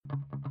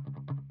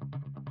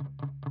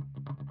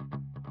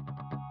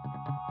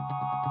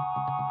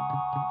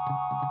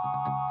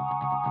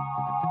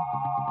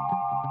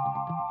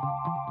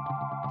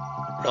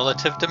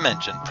Relative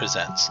Dimension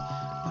presents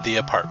The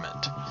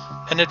Apartment,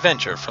 an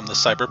adventure from the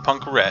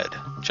Cyberpunk Red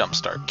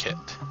Jumpstart Kit.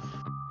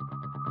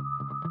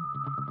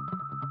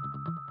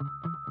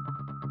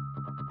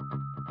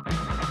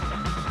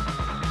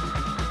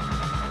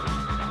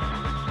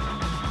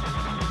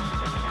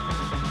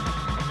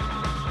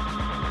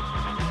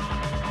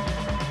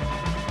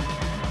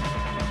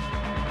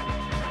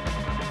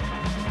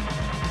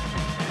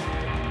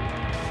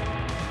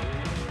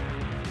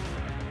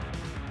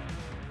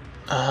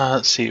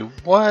 Let's see,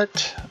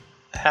 what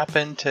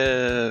happened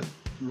to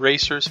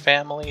Racer's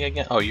family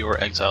again? Oh, you were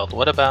exiled.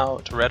 What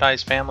about Red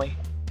Eye's family?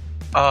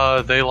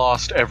 They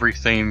lost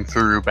everything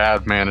through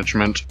bad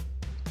management.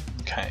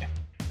 Okay.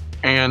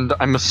 And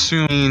I'm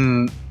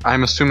assuming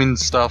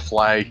stuff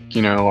like,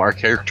 our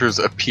characters'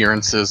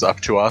 appearances up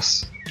to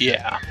us.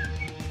 Yeah.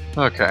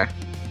 Okay.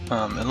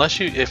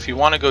 If you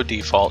want to go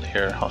default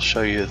here, I'll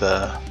show you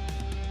the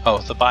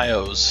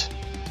bios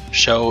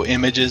show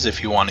images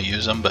if you want to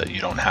use them, but you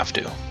don't have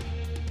to.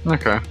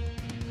 Okay.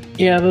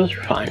 Yeah, those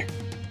are fine.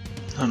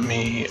 Let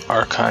me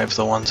archive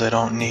the ones I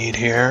don't need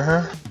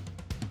here.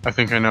 I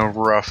think I know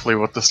roughly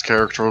what this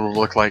character would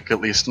look like,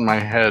 at least in my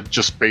head,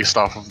 just based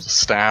off of the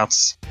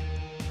stats.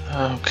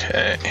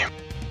 Okay.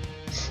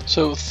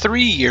 So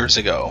 3 years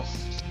ago,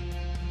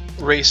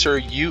 Racer,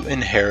 you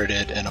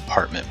inherited an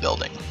apartment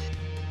building.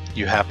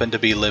 You happen to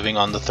be living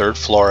on the 3rd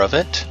floor of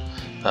it.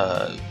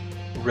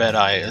 Red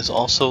Eye is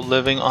also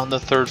living on the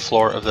 3rd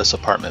floor of this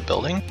apartment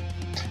building.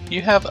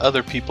 You have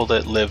other people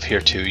that live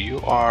here too. You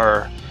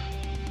are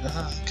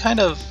kind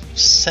of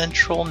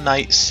central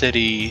Night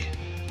City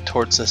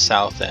towards the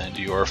south end.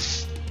 You are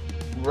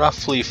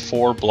roughly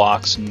 4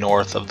 blocks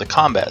north of the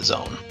combat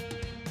zone.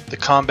 The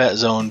combat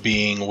zone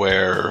being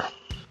where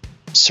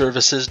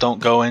services don't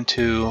go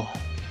into.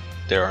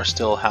 There are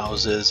still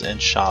houses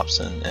and shops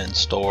and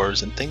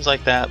stores and things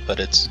like that, but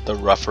it's the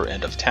rougher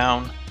end of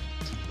town.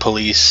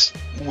 Police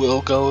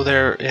will go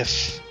there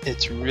if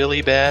it's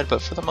really bad,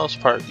 but for the most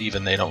part,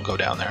 even they don't go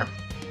down there.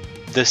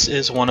 This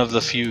is one of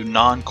the few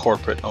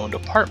non-corporate owned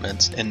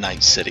apartments in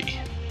Night City.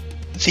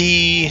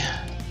 The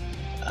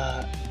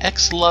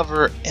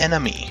ex-lover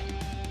Enemy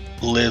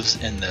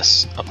lives in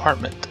this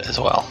apartment as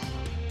well.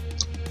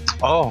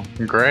 Oh,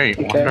 great.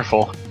 Okay.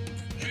 Wonderful.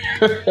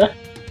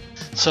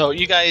 So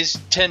you guys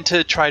tend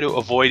to try to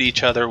avoid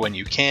each other when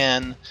you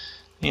can.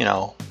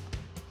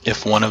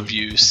 If one of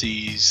you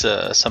sees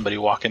somebody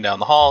walking down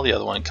the hall, the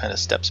other one kind of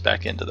steps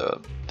back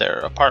into their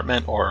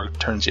apartment or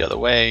turns the other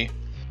way.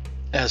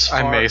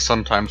 I may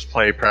sometimes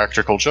play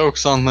practical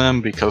jokes on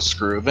them because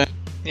screw them.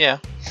 Yeah.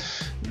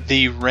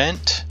 The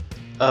rent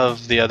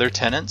of the other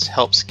tenants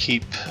helps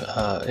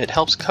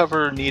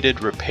cover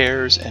needed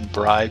repairs and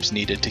bribes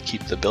needed to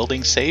keep the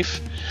building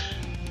safe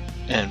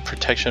and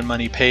protection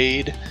money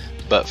paid,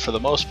 but for the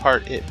most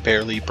part it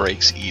barely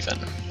breaks even.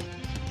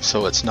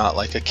 So it's not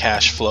like a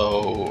cash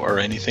flow or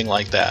anything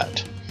like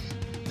that.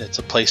 It's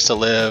a place to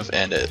live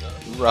and it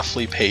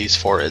roughly pays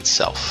for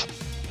itself.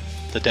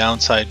 The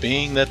downside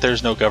being that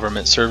there's no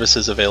government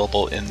services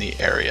available in the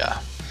area.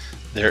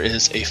 There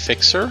is a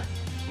fixer,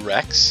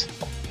 Rex,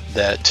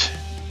 that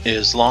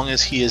as long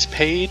as he is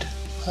paid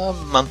a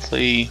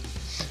monthly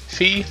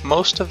fee,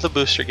 most of the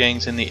booster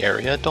gangs in the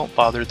area don't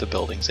bother the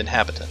building's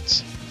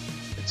inhabitants.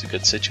 It's a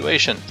good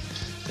situation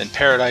in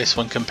paradise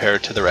when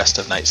compared to the rest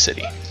of Night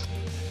City.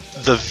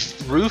 The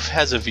roof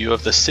has a view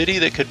of the city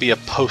that could be a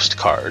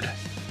postcard.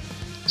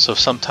 So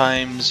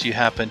sometimes you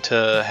happen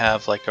to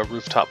have like a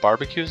rooftop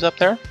barbecues up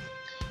there,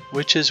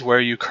 which is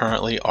where you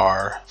currently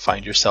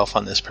find yourself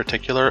on this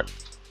particular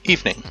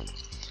evening.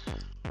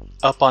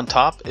 Up on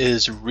top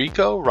is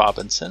Rico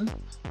Robinson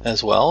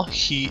as well.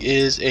 He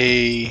is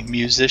a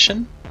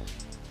musician.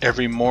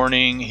 Every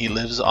morning he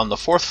lives on the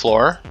 4th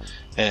floor,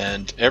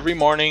 and every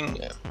morning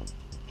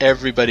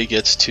everybody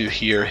gets to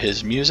hear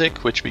his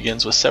music, which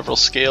begins with several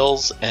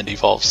scales and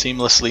evolves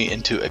seamlessly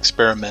into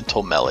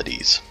experimental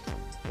melodies.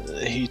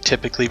 He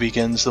typically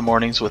begins the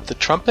mornings with the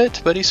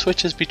trumpet, but he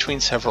switches between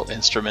several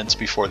instruments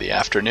before the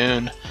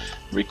afternoon,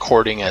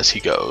 recording as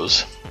he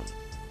goes.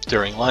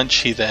 During lunch,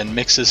 he then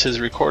mixes his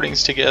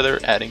recordings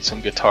together, adding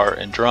some guitar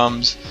and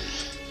drums.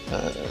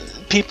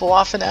 People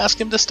often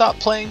ask him to stop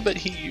playing, but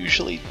he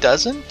usually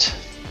doesn't.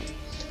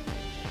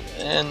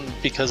 And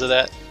because of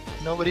that,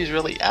 nobody's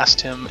really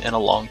asked him in a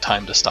long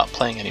time to stop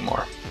playing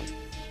anymore.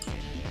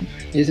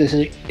 Is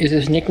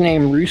his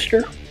nickname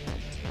Rooster?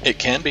 It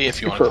can be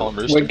if you want to call him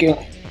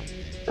Rooster.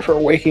 For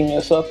waking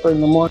us up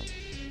in the morning.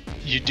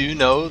 You do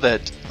know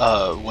that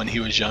when he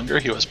was younger,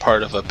 he was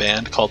part of a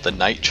band called the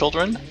Night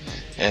Children,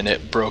 and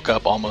it broke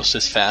up almost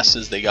as fast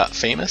as they got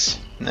famous,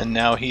 and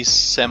now he's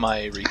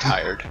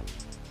semi-retired.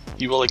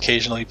 He will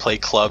occasionally play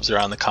clubs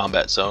around the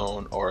combat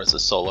zone or as a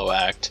solo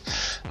act,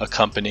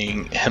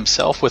 accompanying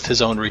himself with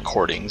his own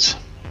recordings.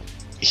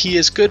 He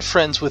is good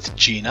friends with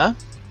Gina.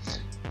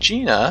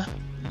 Gina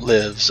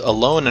lives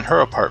alone in her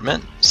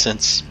apartment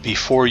since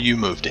before you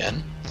moved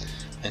in,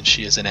 and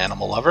she is an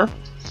animal lover.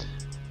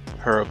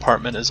 Her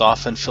apartment is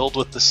often filled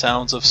with the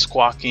sounds of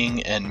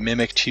squawking and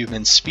mimicked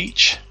human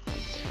speech.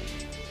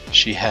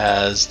 She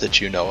has,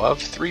 that you know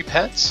of, 3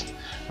 pets.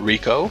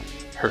 Rico,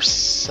 her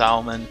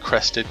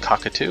salmon-crested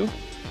cockatoo.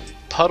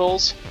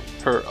 Puddles,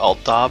 her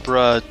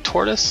Aldabra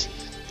tortoise.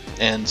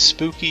 And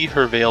Spooky,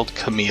 her veiled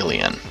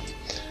chameleon.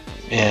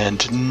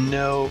 And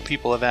no,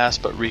 people have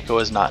asked, but Rico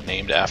is not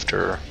named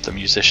after the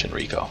musician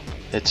Rico.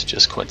 It's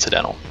just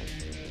coincidental.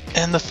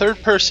 And the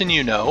third person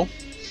you know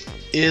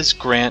is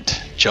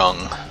Grant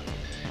Jung.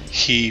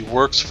 He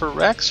works for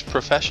Rex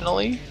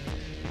professionally,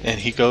 and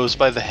he goes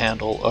by the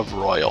handle of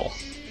Royal.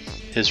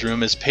 His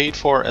room is paid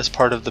for as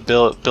part of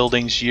the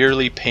building's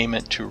yearly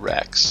payment to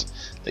Rex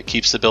that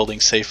keeps the building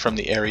safe from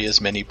the area's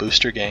many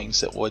booster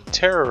gangs that would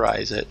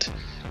terrorize it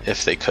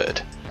if they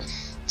could.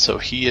 So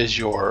he is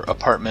your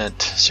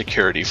apartment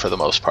security for the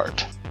most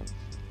part.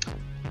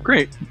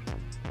 Great.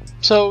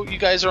 So you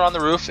guys are on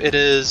the roof. It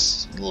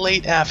is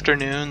late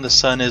afternoon. The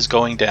sun is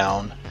going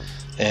down.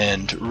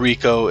 And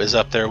Rico is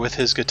up there with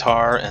his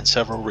guitar and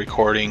several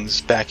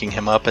recordings backing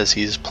him up as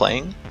he's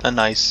playing a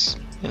nice,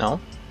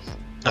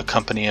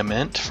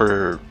 accompaniment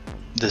for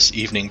this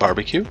evening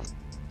barbecue.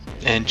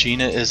 And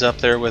Gina is up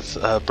there with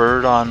a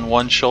bird on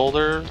one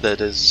shoulder that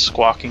is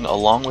squawking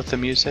along with the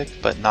music,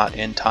 but not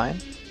in time.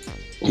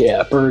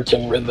 Yeah, birds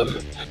and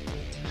rhythm.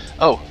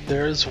 Oh,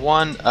 there's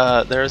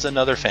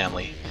another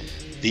family,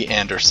 the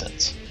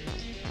Andersons.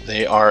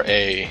 They are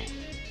a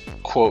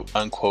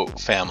quote-unquote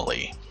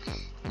family.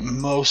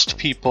 Most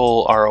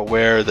people are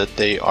aware that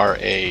they are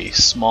a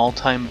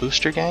small-time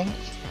booster gang.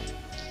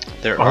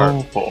 There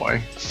are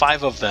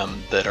 5 of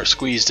them that are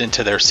squeezed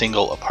into their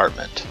single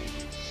apartment.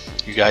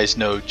 You guys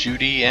know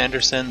Judy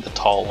Anderson, the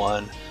tall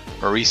one,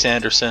 Maurice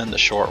Anderson, the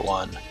short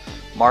one,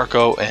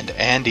 Marco and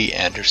Andy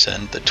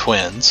Anderson, the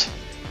twins.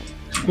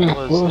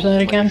 What was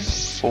that again?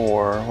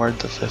 4. Where'd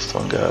the 5th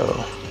one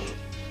go?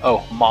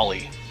 Oh,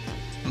 Molly.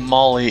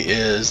 Molly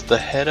is the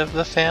head of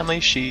the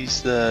family.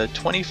 She's the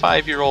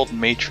 25-year-old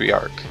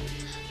matriarch,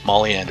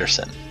 Molly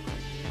Anderson.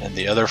 And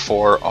the other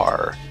 4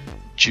 are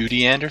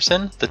Judy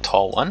Anderson, the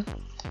tall one,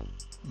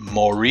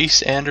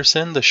 Maurice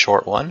Anderson, the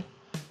short one,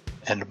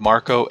 and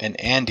Marco and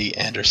Andy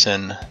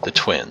Anderson, the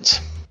twins.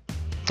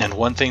 And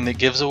one thing that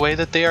gives away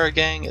that they are a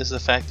gang is the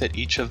fact that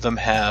each of them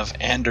have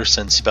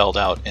Anderson spelled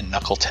out in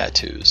knuckle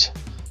tattoos.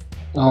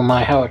 Oh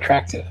my, how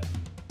attractive.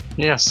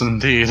 Yes,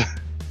 indeed.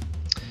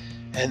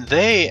 And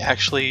they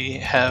actually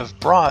have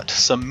brought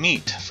some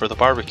meat for the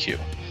barbecue.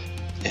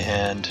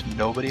 And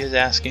nobody is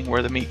asking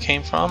where the meat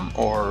came from,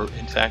 or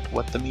in fact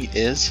what the meat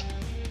is.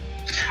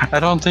 I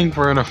don't think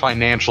we're in a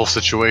financial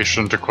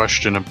situation to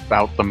question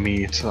about the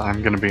meat,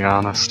 I'm gonna be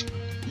honest.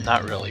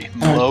 Not really.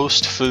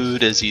 Most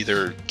food is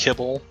either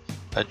kibble,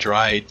 a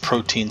dried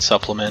protein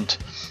supplement,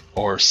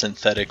 or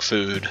synthetic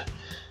food.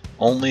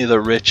 Only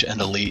the rich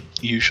and elite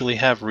usually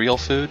have real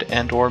food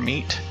and or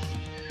meat.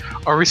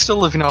 Are we still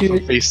living off the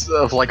face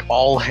of,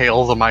 all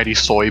hail the mighty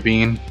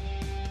soybean?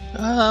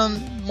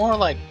 More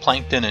like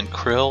plankton and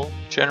krill,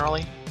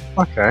 generally.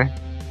 Okay.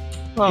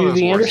 Well, Do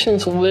the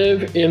Andersons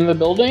live in the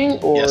building,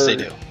 or yes, they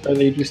do. Are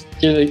they just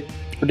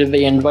or did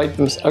they invite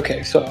them?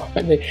 Okay, so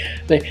they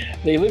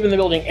live in the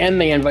building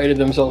and they invited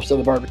themselves to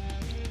the barbecue.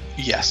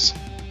 Yes.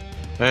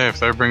 Hey, if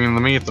they're bringing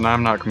the meat, then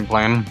I'm not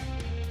complaining.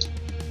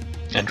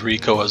 And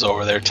Rico was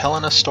over there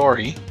telling a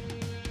story.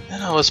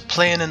 And I was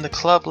playing in the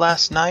club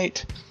last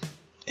night.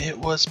 It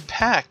was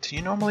packed.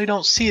 You normally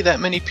don't see that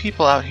many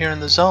people out here in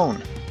the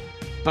zone.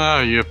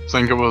 You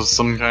think it was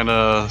some kind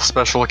of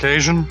special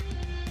occasion?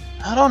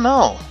 I don't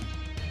know.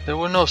 There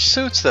were no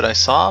suits that I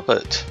saw,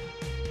 but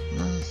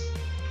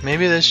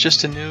maybe there's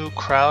just a new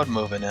crowd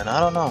moving in. I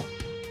don't know.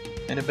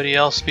 Anybody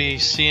else be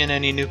seeing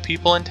any new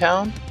people in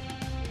town?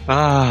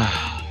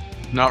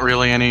 Not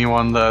really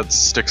anyone that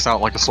sticks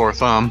out like a sore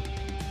thumb.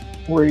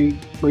 Were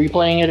you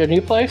playing at a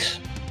new place?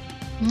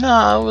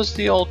 No, it was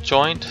the old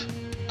joint,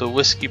 the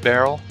Whiskey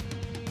Barrel.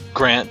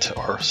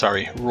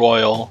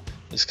 Royal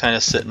is kind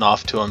of sitting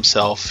off to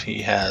himself.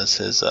 He has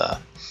his,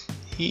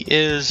 he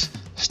is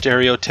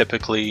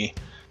stereotypically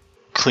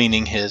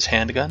cleaning his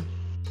handgun.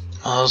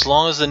 As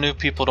long as the new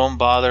people don't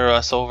bother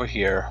us over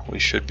here, we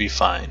should be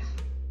fine.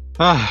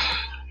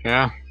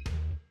 Yeah.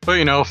 But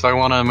if they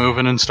want to move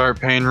in and start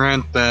paying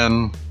rent,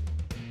 then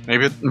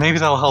maybe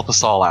that'll help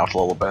us all out a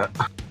little bit.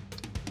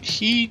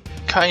 He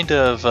kind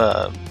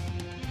of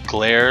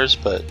glares,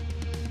 but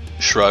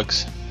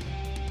shrugs.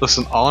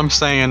 Listen, all I'm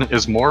saying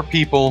is more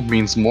people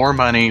means more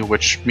money,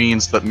 which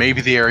means that maybe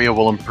the area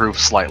will improve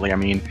slightly. I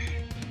mean,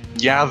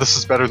 yeah, this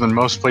is better than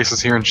most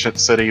places here in Shit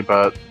City,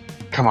 but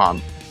come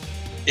on.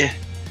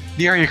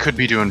 The area could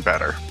be doing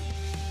better.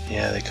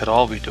 Yeah, they could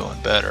all be doing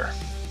better.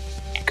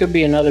 It could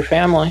be another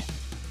family.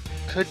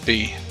 Could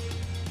be.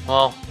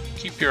 Well,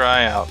 keep your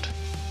eye out.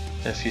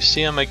 If you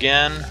see them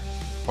again,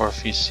 or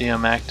if you see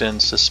them acting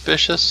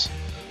suspicious,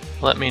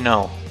 let me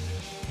know.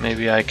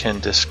 Maybe I can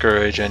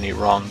discourage any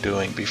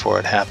wrongdoing before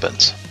it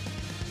happens.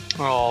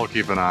 I'll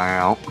keep an eye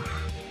out.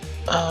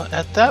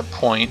 At that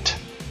point,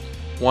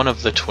 one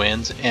of the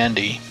twins,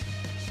 Andy,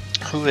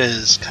 who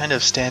is kind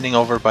of standing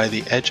over by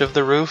the edge of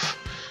the roof,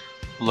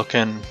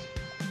 looking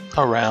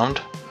around,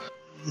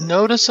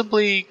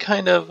 noticeably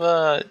kind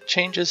of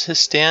changes his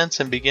stance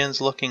and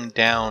begins looking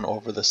down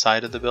over the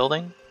side of the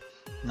building.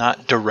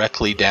 Not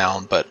directly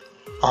down, but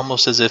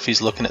almost as if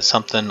he's looking at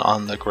something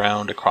on the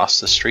ground across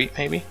the street,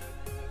 maybe?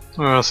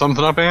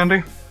 Something up,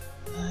 Andy?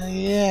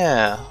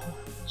 Yeah.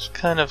 It's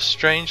kind of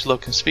strange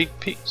looking.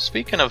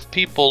 Speaking of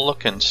people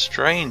looking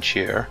strange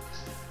here,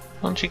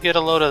 why don't you get a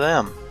load of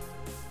them?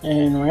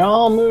 And we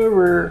all move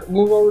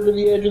over to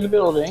the edge of the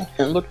building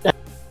and look down.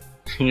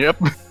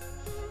 Yep.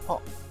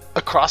 Well,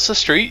 across the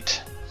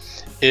street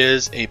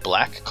is a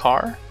black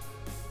car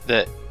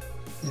that,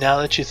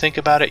 now that you think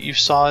about it, you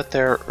saw it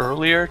there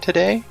earlier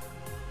today.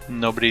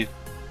 Nobody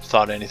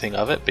thought anything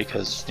of it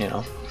because,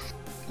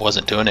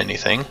 wasn't doing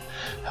anything.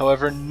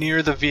 However,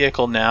 near the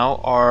vehicle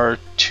now are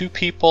two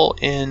people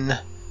in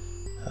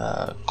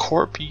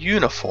corp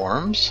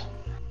uniforms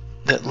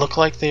that look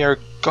like they are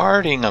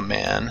guarding a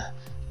man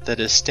that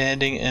is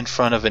standing in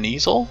front of an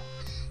easel,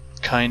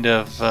 kind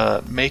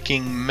of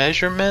making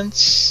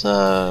measurements,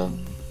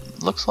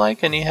 looks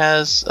like, and he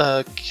has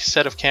a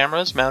set of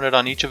cameras mounted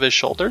on each of his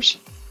shoulders.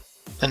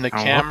 And the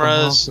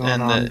cameras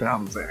and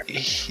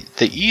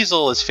the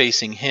easel is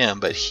facing him,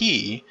 but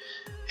he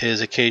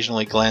is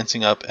occasionally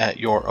glancing up at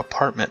your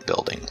apartment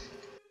building.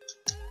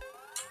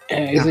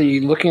 Is he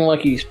looking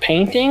like he's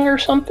painting or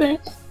something?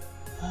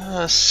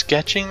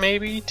 Sketching,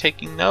 maybe,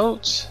 taking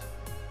notes.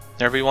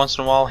 Every once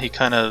in a while, he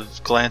kind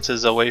of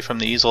glances away from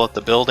the easel at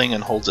the building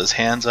and holds his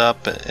hands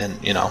up, and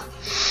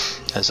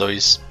as though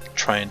he's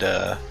trying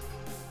to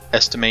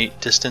estimate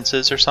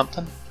distances or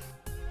something.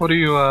 What do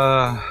you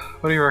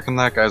reckon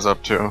that guy's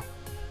up to? I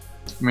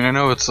mean, I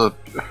know it's a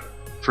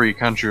free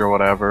country or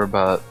whatever,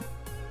 but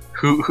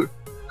who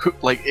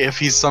like, if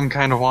he's some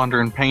kind of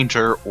wandering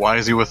painter, why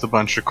is he with a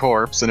bunch of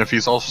corpse? And if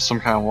he's also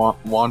some kind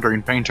of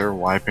wandering painter,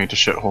 why paint a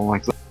shithole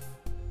like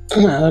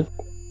that?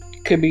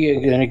 Could be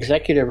an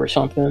executive or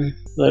something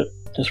that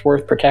is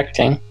worth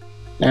protecting,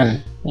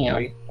 and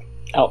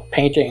out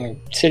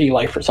painting city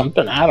life or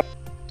something. I don't.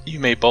 You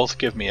may both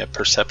give me a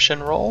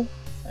perception roll.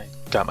 I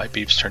got my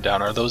beeps turned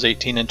down. Are those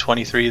 18 and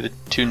 23 the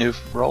two new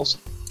rolls?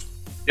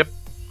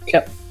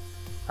 Yep.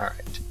 All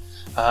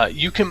right.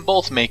 You can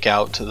both make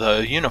out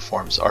the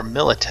uniforms are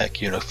Militech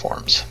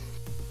uniforms.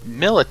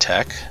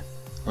 Militech,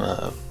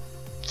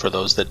 for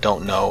those that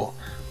don't know,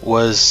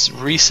 was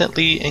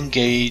recently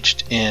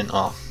engaged in.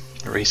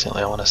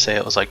 Recently, I want to say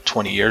it was like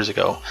 20 years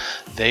ago.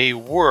 They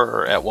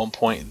were, at one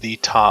point, the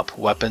top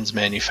weapons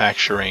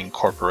manufacturing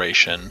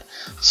corporation,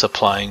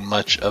 supplying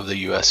much of the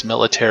U.S.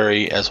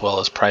 military as well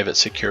as private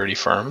security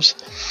firms.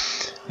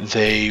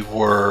 They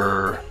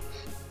were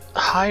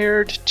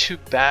hired to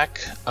back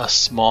a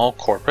small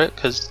corporate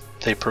because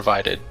they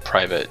provided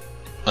private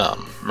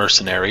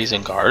mercenaries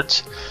and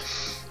guards.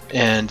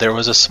 And there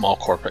was a small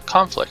corporate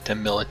conflict,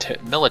 and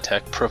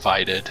Militech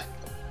provided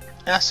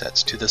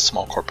assets to this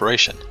small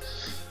corporation.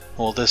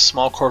 Well, this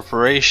small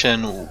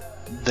corporation,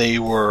 they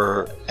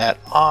were at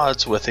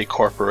odds with a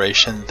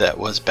corporation that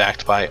was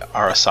backed by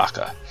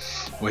Arasaka,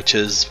 which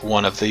is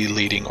one of the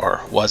leading,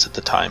 or was at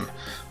the time,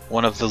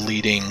 one of the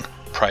leading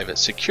private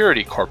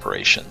security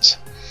corporations.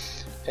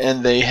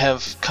 And they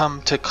have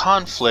come to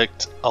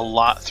conflict a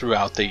lot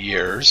throughout the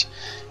years,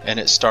 and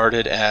it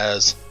started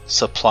as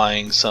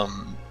supplying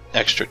some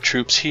extra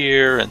troops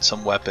here and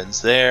some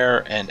weapons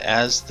there, and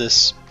as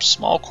this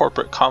small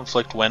corporate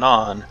conflict went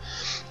on,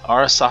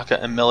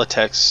 Arasaka and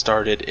Militech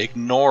started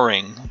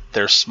ignoring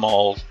their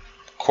small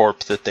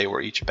corp that they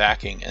were each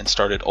backing and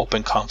started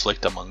open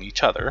conflict among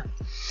each other,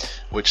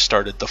 which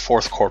started the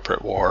Fourth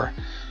Corporate War,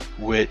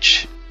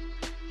 which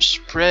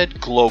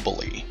spread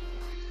globally.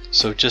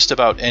 So just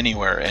about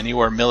anywhere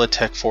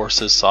Militech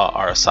forces saw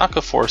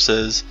Arasaka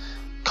forces,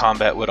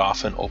 combat would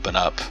often open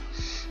up.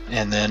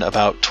 And then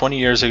about 20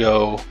 years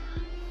ago,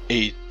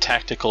 a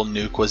tactical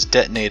nuke was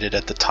detonated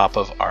at the top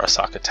of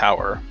Arasaka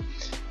Tower,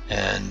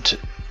 and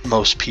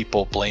most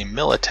people blame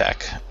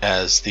Militech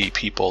as the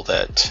people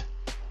that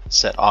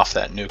set off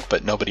that nuke,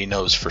 but nobody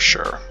knows for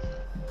sure.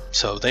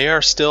 So they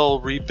are still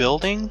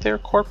rebuilding their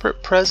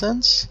corporate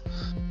presence.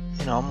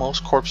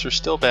 Most corps are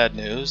still bad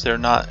news. They're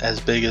not as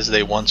big as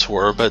they once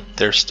were, but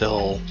they're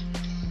still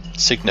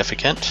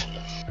significant.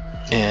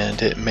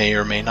 And it may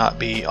or may not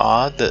be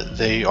odd that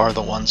they are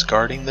the ones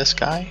guarding this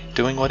guy,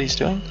 doing what he's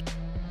doing.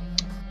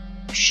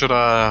 Should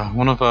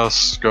one of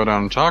us go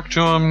down and talk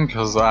to him?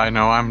 Because I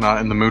know I'm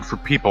not in the mood for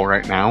people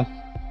right now.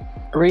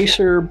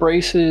 Racer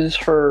braces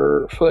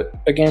her foot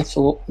against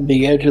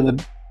the edge of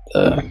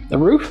the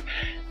roof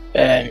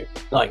and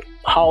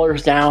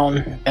hollers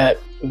down at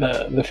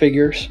the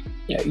figures.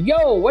 Yeah,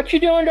 yo, what you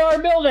doing to our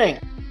building?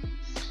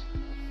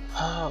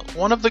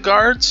 One of the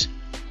guards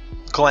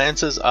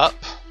glances up.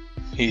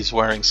 He's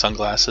wearing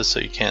sunglasses so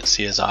you can't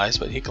see his eyes,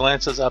 but he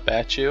glances up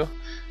at you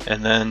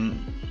and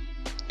then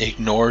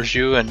ignores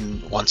you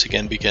and once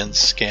again begins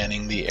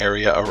scanning the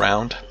area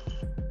around.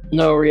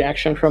 No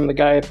reaction from the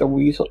guy at the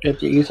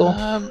easel?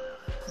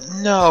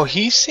 No,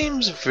 he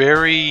seems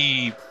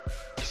very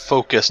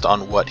focused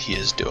on what he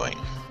is doing.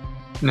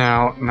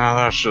 Now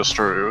that's just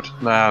rude.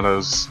 That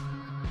is...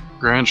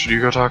 Grant, should you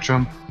go talk to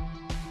him?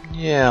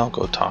 Yeah, I'll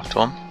go talk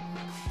to him.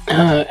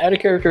 Out of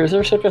character, is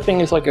there such a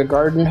thing as like a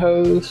garden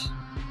hose?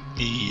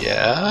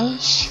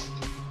 Yes.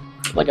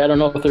 Like, I don't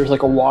know if there's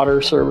like a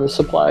water service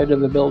supplied to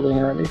the building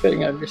or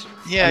anything.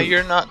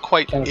 You're not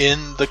quite kind of- in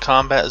the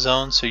combat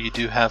zone, so you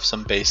do have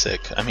some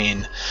basic. I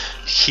mean,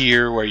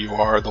 here where you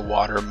are, the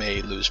water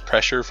may lose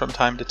pressure from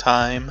time to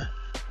time,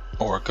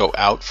 or go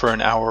out for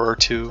an hour or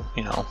two,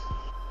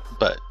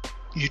 but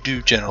you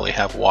do generally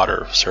have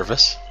water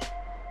service.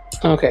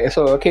 Okay,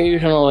 so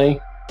occasionally,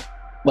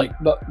 like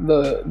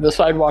the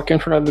sidewalk in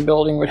front of the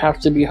building would have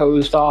to be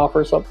hosed off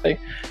or something.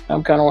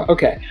 I'm kind of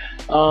okay.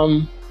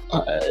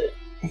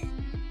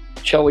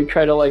 Shall we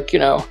try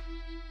to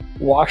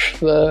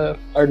wash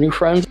our new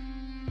friends?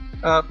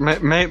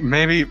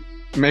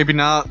 Maybe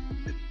not.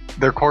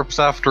 Their corpse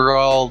after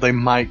all. They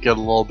might get a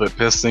little bit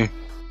pissy.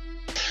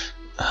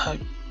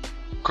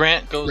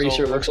 Grant goes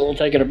Racer over. looks a little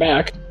taken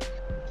aback.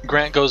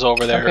 Grant goes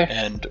over there Okay.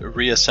 and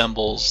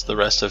reassembles the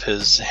rest of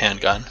his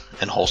handgun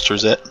and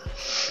holsters it,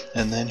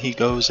 and then he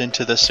goes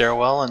into the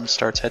stairwell and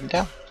starts heading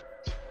down.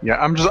 Yeah,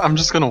 I'm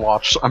just gonna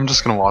watch. I'm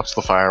just gonna watch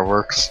the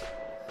fireworks.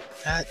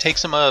 It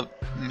takes him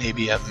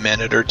maybe a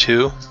minute or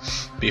two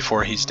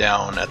before he's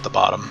down at the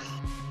bottom,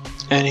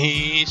 and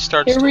he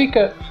starts. Hey,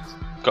 Rika,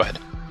 Go ahead.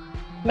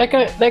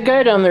 that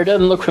guy down there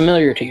doesn't look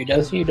familiar to you,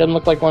 does he? He doesn't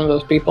look like one of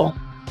those people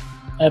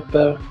at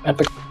the.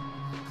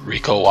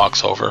 Rico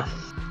walks over.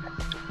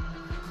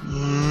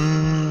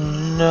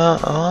 No,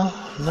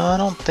 I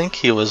don't think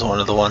he was one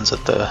of the ones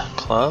at the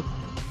club.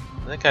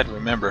 I think I'd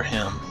remember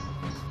him.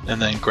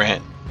 And then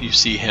Grant, you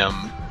see him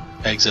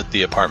exit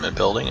the apartment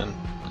building, and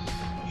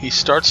he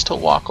starts to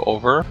walk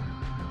over,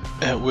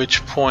 at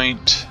which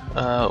point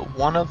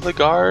one of the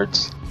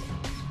guards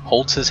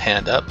holds his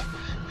hand up,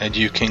 and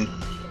you can...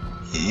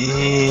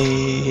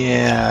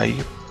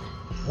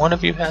 one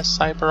of you has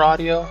cyber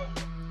audio?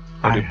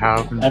 I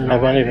have. I don't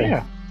have anything.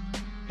 Yeah.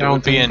 It I don't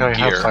would be think in I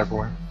have gear.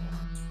 cyberware.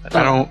 I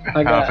don't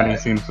have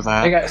anything for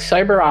that. I got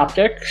cyber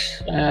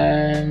optics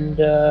and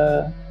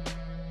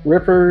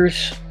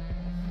Rippers,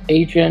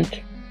 Agent,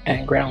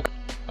 and Ground.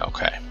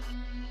 Okay.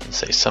 Let's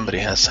say somebody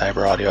has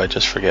cyber audio, I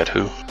just forget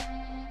who.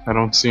 I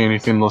don't see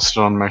anything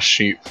listed on my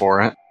sheet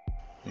for it.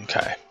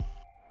 Okay.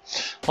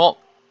 Well,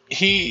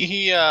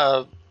 he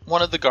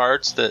one of the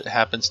guards that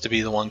happens to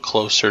be the one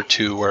closer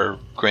to where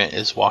Grant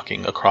is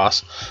walking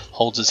across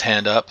holds his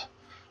hand up.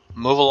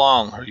 Move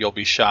along or you'll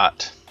be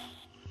shot.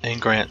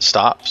 And Grant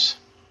stops.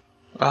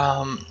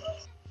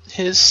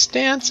 His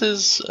stance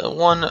is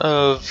one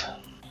of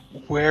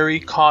wary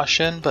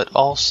caution, but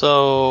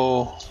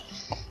also,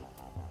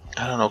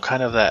 I don't know,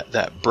 kind of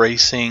that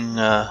bracing,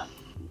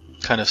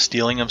 kind of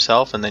steeling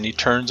himself, and then he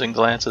turns and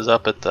glances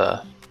up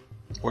at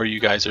where you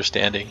guys are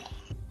standing.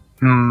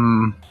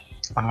 I'm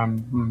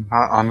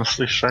not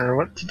honestly sure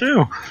what to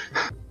do.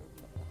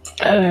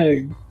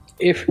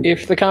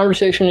 If the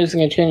conversation isn't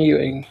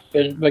continuing,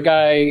 the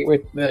guy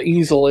with the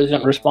easel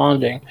isn't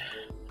responding,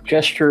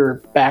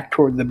 gesture back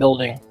toward the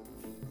building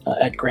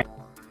at Grant.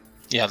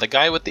 Yeah, the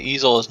guy with the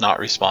easel is not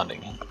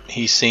responding.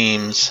 He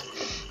seems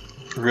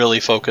really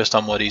focused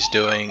on what he's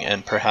doing,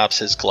 and perhaps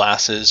his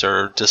glasses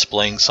are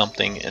displaying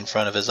something in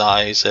front of his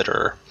eyes that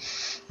are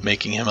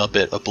making him a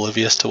bit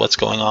oblivious to what's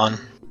going on.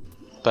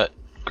 But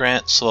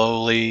Grant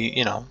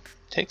slowly,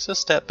 takes a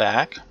step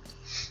back,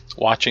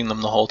 watching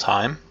them the whole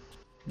time.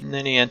 And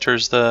then he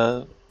enters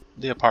the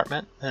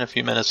apartment, and a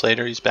few minutes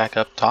later he's back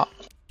up top.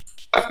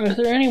 Is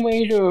there any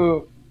way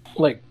to,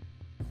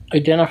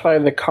 identify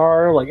the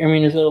car?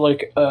 Is there,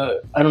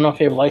 I don't know if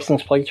they have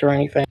license plates or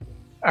anything.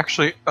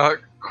 Actually,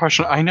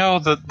 question. I know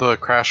that the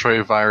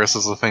Crashwave virus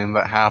is a thing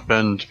that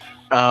happened,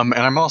 and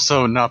I'm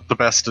also not the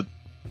best at...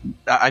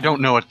 I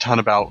don't know a ton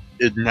about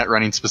net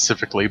running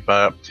specifically,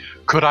 but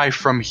could I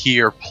from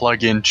here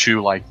plug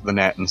into, the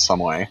net in some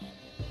way?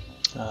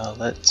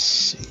 Let's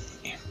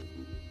see.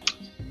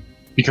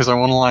 Because I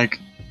want to,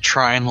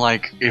 try and,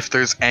 if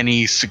there's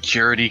any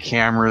security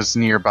cameras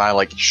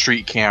nearby,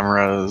 street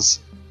cameras,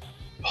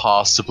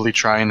 possibly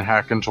try and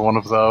hack into one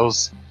of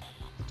those.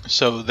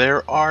 So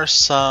there are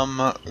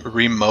some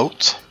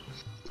remote,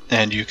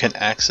 and you can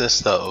access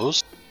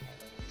those.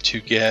 To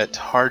get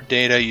hard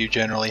data, you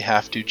generally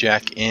have to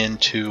jack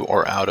into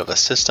or out of a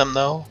system,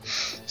 though.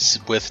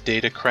 With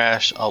Data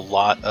Crash, a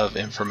lot of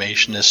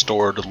information is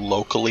stored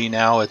locally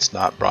now. It's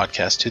not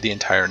broadcast to the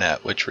entire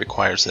net, which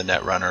requires the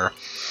netrunner.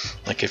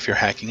 If you're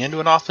hacking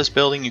into an office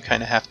building, you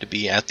kind of have to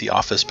be at the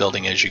office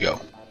building as you go.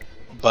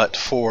 But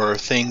for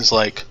things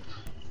like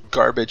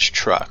garbage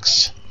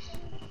trucks,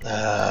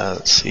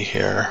 let's see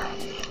here.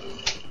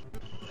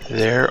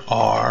 There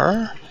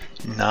are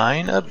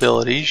 9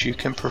 abilities you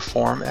can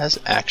perform as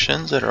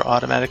actions that are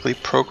automatically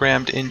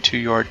programmed into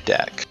your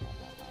deck.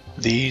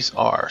 These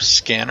are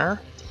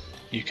Scanner.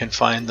 You can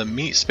find the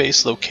meet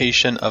space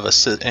location of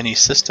any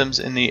systems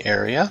in the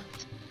area.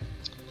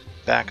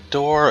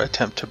 Backdoor,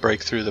 attempt to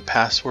break through the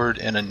password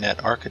in a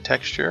net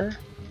architecture.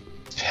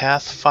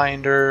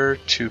 Pathfinder,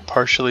 to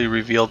partially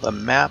reveal the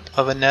map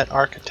of a net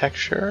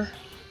architecture.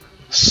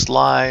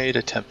 Slide,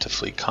 attempt to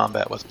flee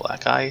combat with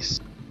black ice.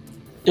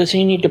 Does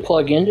he need to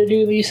plug in to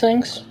do these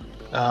things?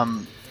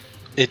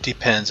 It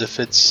depends. If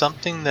it's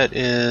something that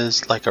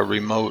is like a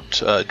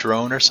remote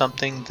drone or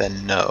something,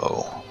 then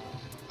no.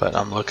 But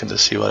I'm looking to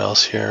see what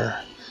else here.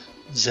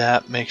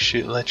 Zap lets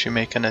you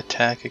make an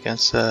attack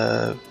against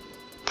a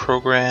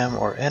program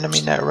or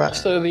enemy net run.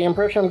 So the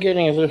impression I'm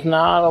getting is there's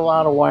not a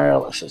lot of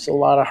wireless. It's a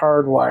lot of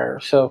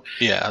hardwire. So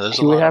yeah, there's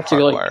a lot of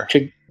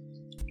hardwire.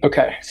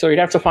 Okay, so you'd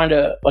have to find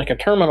a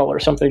terminal or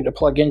something to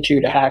plug into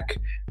to hack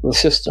the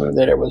system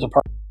that it was a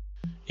part of.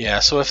 Yeah,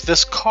 so if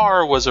this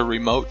car was a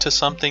remote to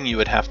something, you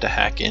would have to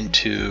hack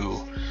into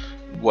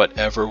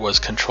whatever was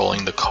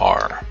controlling the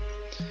car.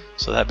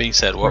 So that being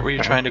said, what were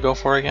you trying to go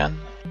for again?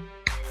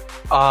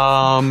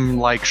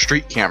 Like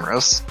street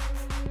cameras.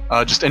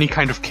 Just any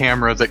kind of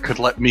camera that could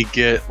let me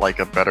get like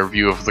a better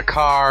view of the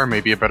car,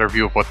 maybe a better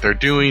view of what they're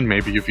doing,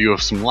 maybe a view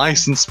of some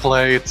license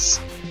plates.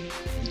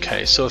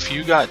 Okay, so if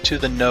you got to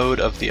the node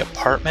of the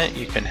apartment,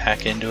 you can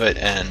hack into it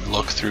and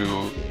look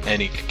through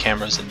any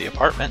cameras in the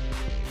apartment.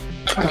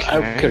 Okay.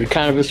 I could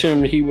kind of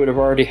assumed he would have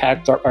already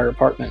hacked our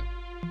apartment,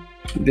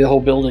 the whole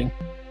building.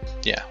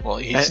 Yeah, well,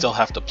 he'd still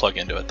have to plug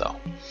into it though.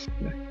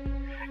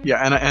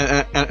 Yeah,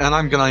 and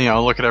I'm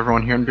gonna look at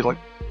everyone here and be like,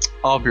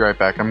 I'll be right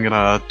back. I'm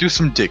gonna do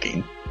some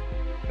digging,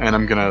 and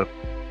I'm gonna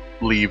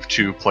leave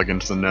to plug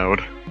into the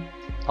node.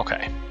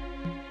 Okay.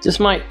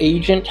 Does my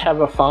agent have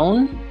a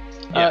phone?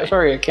 Yeah.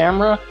 A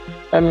camera?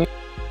 I mean,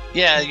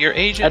 yeah, your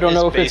agent. I don't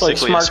know if it's like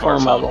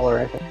smartphone model or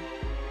anything.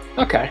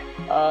 Okay.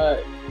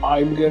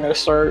 I'm gonna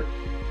start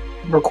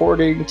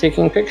recording,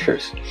 taking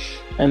pictures,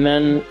 and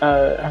then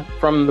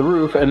from the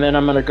roof, and then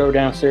I'm gonna go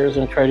downstairs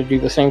and try to do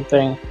the same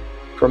thing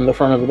from the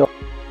front of the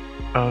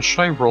building.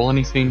 Should I roll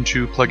anything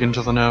to plug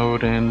into the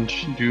node and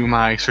do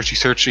my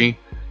searchy?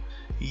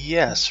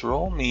 Yes,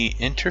 roll me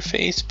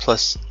interface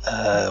plus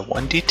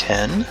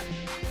 1d10.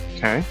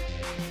 Okay.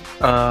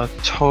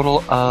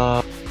 Total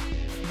of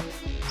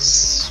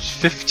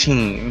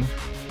 15.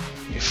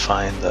 You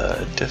find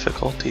the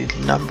difficulty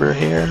number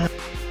here.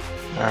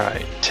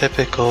 Alright,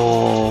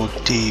 typical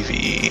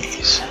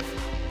DVs.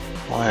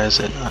 Why is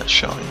it not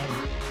showing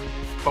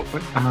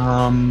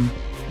them?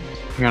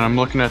 Again, I'm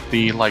looking at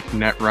the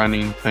net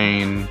running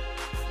thing,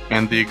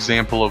 and the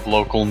example of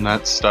local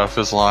net stuff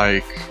is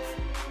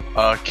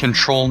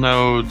control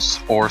nodes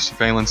or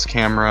surveillance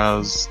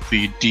cameras.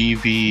 The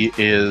DV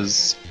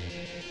is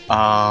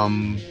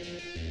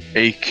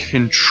a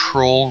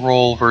control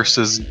role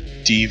versus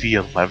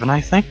DV11,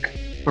 I think.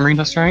 If I'm reading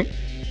this right?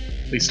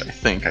 At least I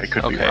think. I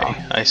could be wrong.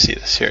 Okay, I see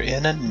this here.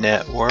 In a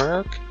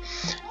network,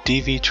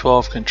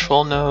 DV12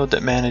 control node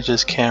that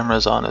manages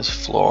cameras on his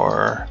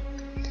floor.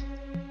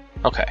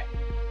 Okay.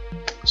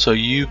 So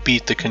you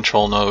beat the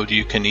control node,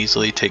 you can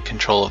easily take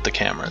control of the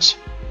cameras.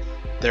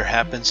 There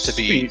happens to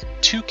be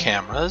two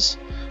cameras.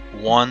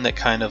 One that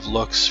kind of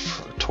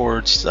looks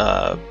towards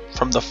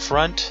from the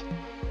front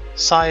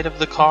side of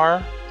the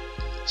car.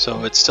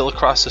 So it's still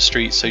across the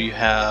street, so you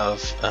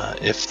have,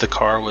 if the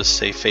car was,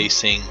 say,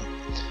 facing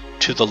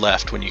to the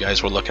left when you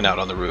guys were looking out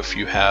on the roof,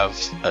 you have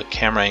a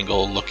camera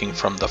angle looking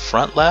from the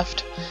front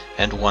left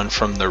and one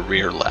from the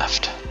rear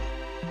left.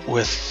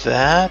 With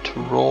that,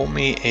 roll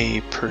me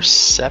a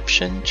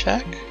perception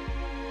check.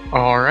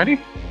 Alrighty.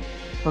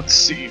 Let's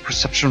see.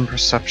 Perception.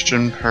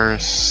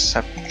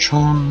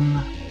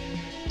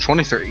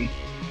 23.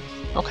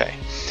 Okay.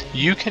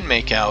 You can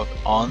make out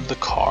on the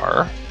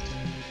car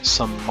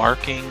some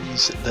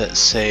markings that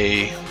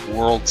say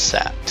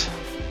WorldSat.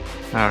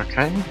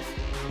 Okay.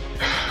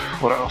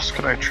 What else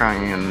could I try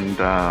and,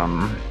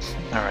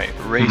 Alright,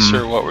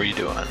 Racer, what were you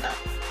doing?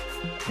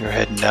 You're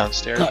heading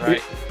downstairs,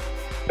 right?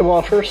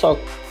 Well, first I'll,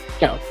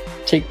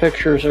 take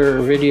pictures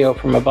or video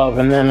from above,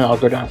 and then I'll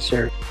go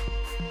downstairs.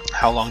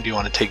 How long do you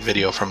want to take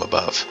video from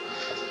above?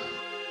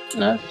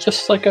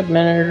 Just like a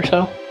minute or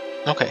so.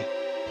 Okay.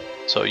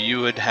 So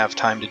you would have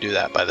time to do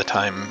that by the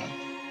time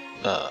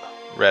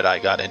Red Eye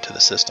got into the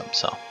system,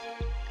 so.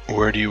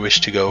 Where do you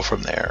wish to go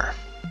from there?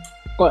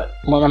 What?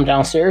 When I'm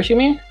downstairs, you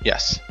mean?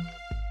 Yes.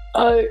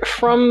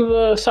 From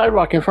the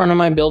sidewalk in front of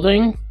my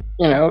building,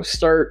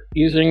 start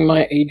using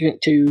my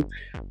agent to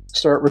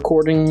start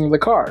recording the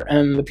car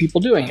and the people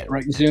doing it,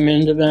 right? Zoom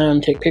into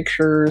them, take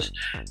pictures,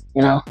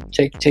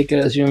 take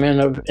a zoom in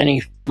of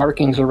any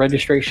markings or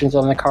registrations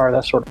on the car,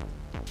 that sort of.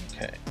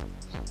 Okay.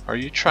 Are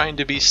you trying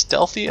to be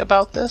stealthy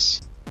about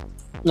this?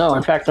 No,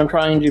 in fact, I'm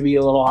trying to be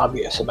a little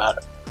obvious about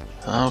it.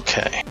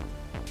 Okay.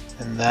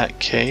 In that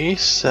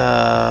case,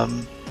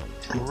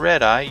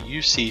 Red Eye,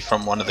 you see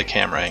from one of the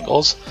camera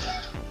angles,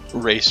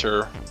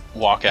 Racer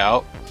walk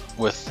out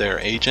with their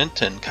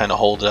agent and kind of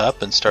hold it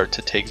up and start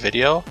to take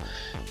video.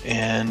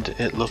 And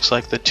it looks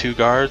like the two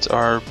guards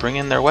are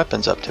bringing their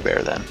weapons up to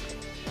bear then.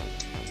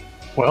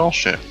 Well,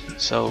 shit.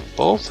 So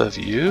both of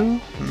you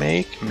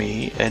make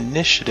me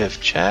initiative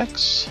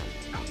checks.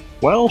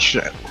 Well,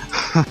 shit.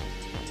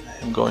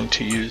 I'm going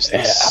to use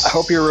this. I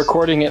hope you're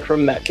recording it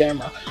from that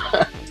camera.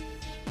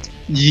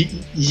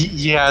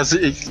 Yeah, is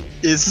it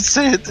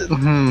say it?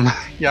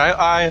 Yeah,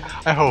 I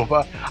hope.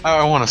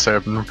 I want to say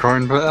I've been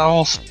recording, but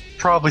I'll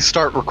probably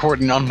start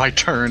recording on my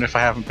turn if I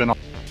haven't been on.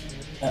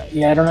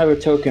 Yeah, I don't have a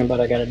token, but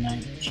I got a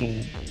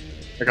 19.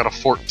 I got a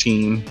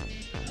 14.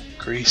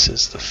 Grease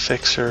is the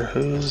fixer.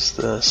 Who's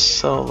the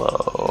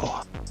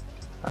solo?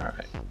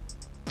 Alright.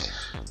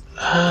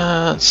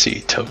 Let's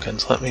see,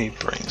 tokens. Let me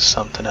bring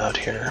something out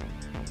here.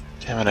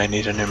 Damn it, I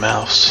need a new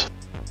mouse.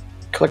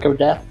 Click of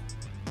death.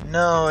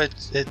 No,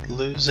 it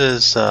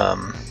loses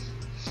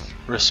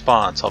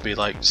response. I'll be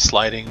like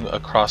sliding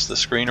across the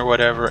screen or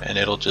whatever, and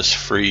it'll just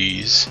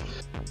freeze.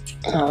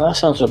 Oh, that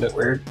sounds a bit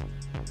weird.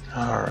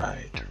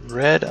 Alright,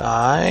 Red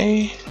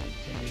Eye.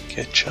 Let me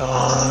get you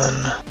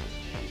on.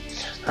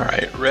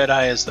 Alright, Red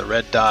Eye is the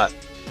red dot.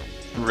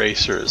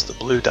 Racer is the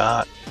blue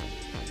dot.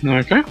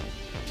 Okay.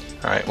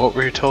 Alright, what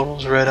were your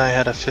totals? Red Eye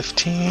had a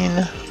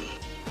 15?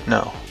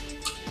 No.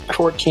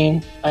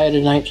 14. I had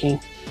a 19.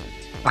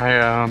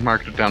 I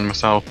marked it down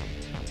myself.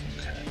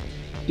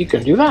 You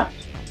can do that?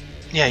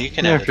 Yeah, you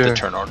can Yeah, edit the sure.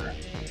 turn order.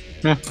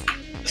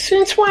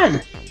 Since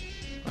when?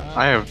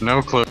 I have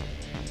no clue.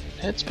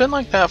 It's been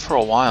like that for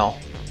a while.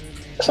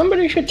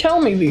 Somebody should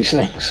tell me these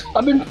things.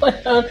 I've been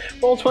playing on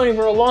Roll20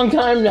 for a long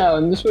time now,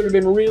 and this would have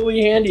been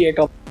really handy a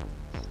couple.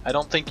 I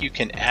don't think you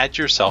can add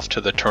yourself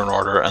to the turn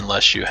order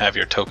unless you have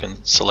your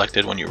token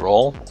selected when you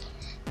roll.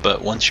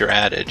 But once you're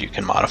added, you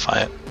can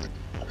modify it.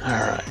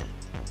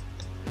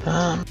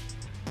 Alright.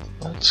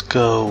 Let's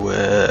go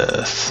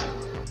with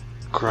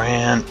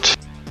Grant.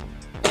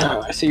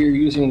 Oh, I see you're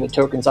using the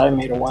tokens I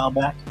made a while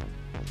back.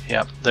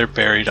 Yep, they're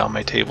buried on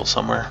my table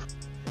somewhere.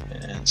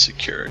 And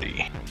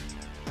security.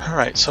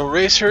 Alright, so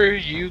Racer,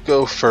 you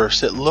go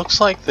first. It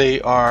looks like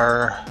they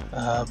are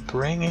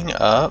bringing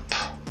up...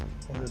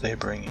 What are they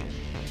bringing?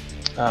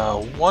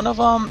 One of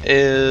them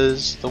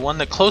is... The one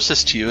that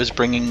closest to you is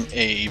bringing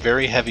a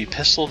very heavy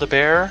pistol to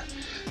bear.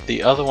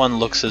 The other one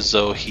looks as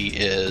though he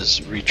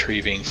is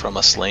retrieving from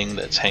a sling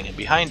that's hanging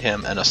behind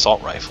him an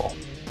assault rifle.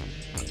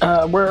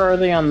 Where are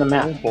they on the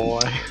map?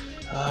 Boy.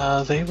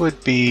 They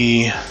would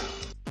be...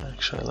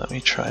 Actually, let me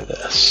try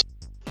this.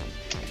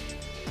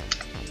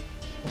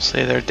 We'll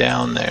say they're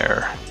down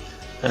there.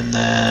 And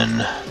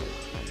then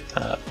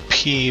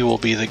P will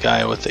be the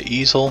guy with the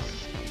easel.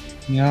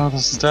 Yeah,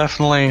 this is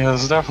definitely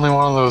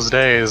one of those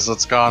days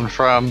that's gone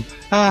from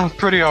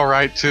pretty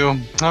alright to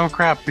oh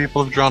crap,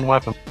 people have drawn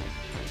weapons.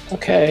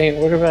 Okay,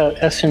 what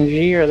about S and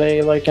G? Are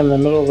they like in the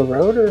middle of the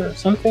road or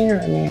something? Or,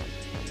 I mean,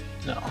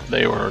 No,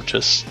 they were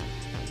just...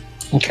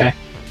 okay.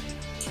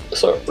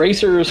 So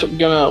Racer's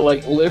gonna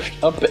like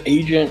lift up the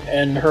agent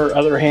and her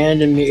other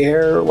hand in the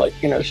air, like,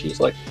 you know, she's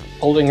like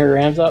holding her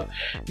hands up,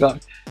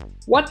 going,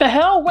 "What the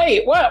hell?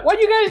 Wait, what? What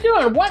are you guys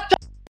doing? What the?"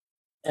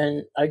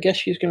 And I guess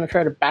she's gonna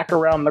try to back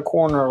around the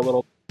corner a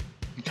little.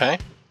 Okay.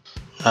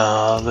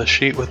 The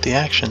sheet with the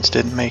actions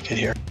didn't make it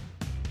here.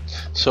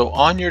 So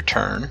on your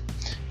turn,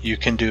 you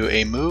can do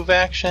a move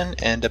action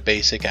and a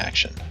basic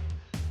action.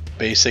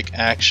 Basic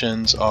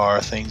actions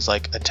are things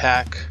like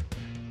attack,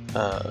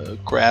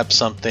 grab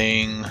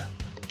something,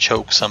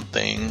 choke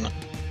something,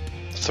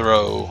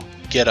 throw,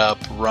 get up,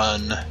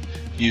 run,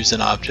 use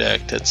an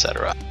object,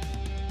 etc.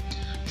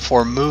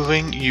 For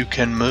moving, you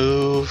can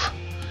move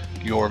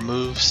your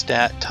move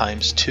stat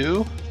times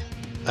 2,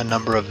 a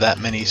number of that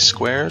many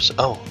squares.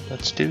 Oh,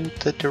 let's do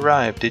the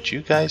derive. Did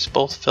you guys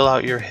both fill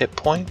out your hit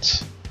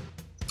points?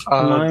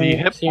 Mine The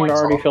hit seemed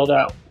points already are filled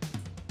out.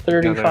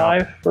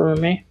 35 for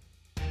me.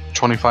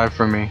 25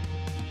 for me.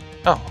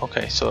 Oh,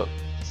 okay, so it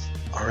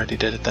already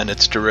did it then.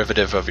 It's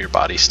derivative of your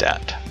body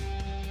stat.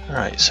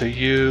 Alright, so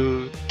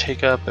you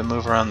take up and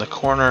move around the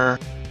corner.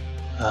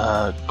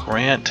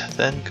 Grant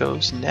then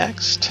goes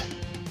next.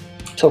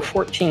 So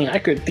 14. I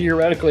could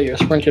theoretically have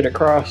sprinted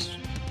across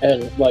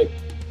and like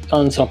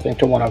done something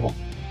to one of them.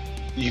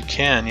 You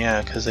can,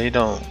 yeah, because they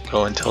don't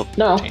go until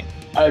No.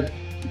 13.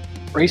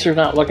 Racer's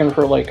not looking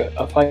for like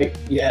a fight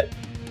yet.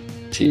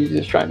 She's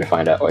just trying to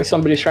find out why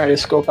somebody's trying to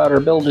scope out her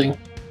building.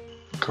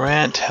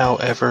 Grant,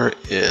 however,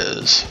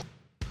 is.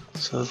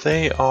 So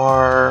they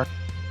are...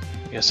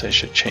 I guess I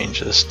should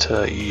change this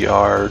to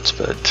yards,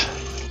 but...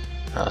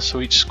 so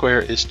each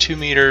square is 2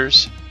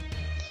 meters.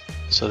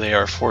 So they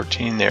are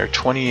 14, they are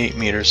 28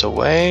 meters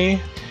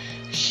away.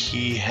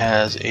 He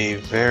has a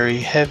very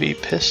heavy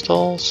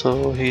pistol,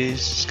 so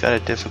he's got a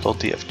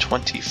difficulty of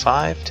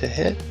 25 to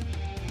hit.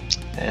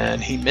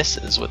 And he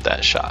misses with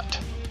that shot.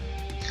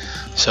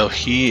 So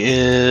he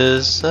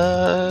is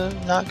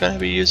not going to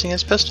be using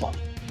his pistol.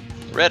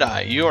 Red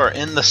Eye, you are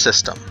in the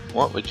system.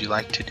 What would you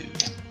like to do?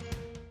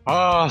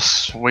 Oh,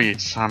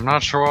 sweet. I'm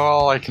not sure what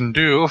all I can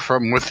do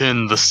from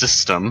within the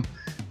system.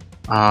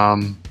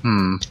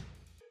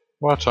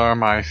 What are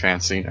my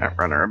fancy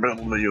Netrunner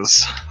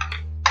abilities?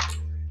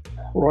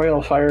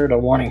 Royal fired a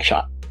warning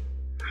shot.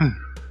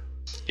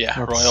 Yeah,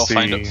 Let's Royal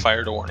see.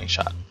 fired a warning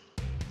shot.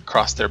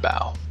 Across their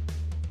bow.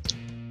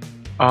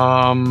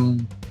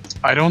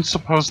 I don't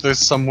suppose there's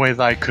some way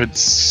that I could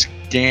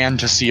scan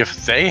to see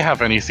if they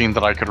have anything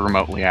that I could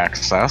remotely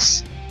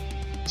access.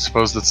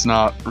 Suppose that's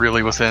not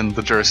really within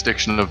the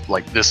jurisdiction of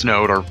like this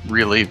node, or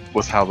really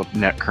with how the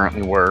net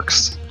currently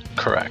works.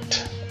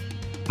 Correct.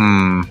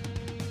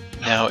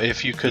 Now, Now,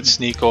 if you could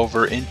sneak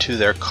over into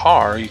their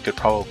car, you could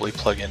probably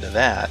plug into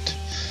that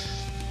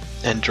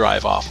and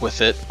drive off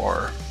with it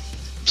or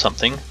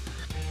something.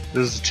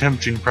 This is a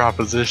tempting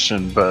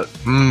proposition, but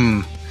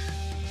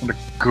what a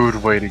good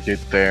way to get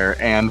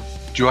there. And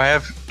do I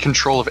have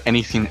control of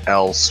anything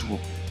else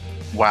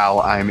while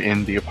I'm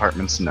in the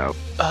apartment's node?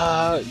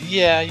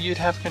 Yeah, you'd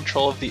have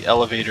control of the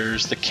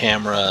elevators, the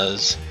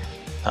cameras,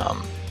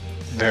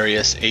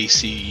 various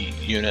AC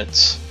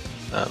units,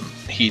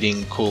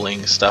 heating,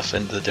 cooling stuff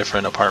in the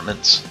different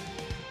apartments.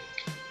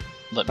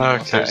 Let me know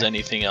if there's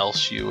anything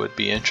else you would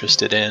be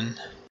interested in.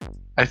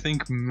 I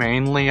think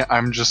mainly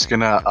I'm just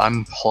gonna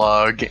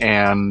unplug.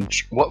 And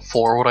what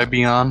floor would I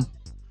be on?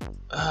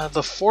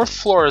 The 4th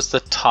floor is the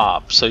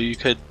top, so you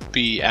could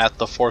be at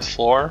the 4th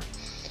floor,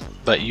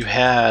 but you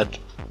had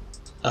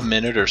a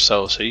minute or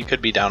so you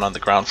could be down on the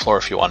ground floor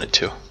if you wanted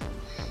to.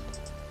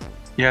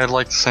 Yeah, I'd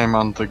like to say I'm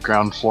on the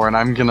ground floor, and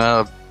I'm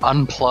gonna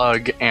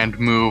unplug and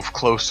move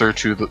closer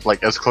to the,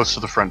 as close to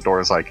the front door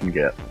as I can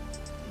get.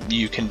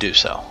 You can do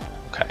so.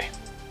 Okay.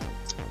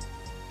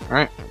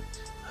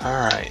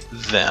 Alright,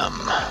 them.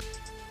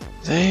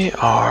 They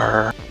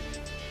are...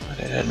 Why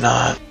did it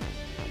not...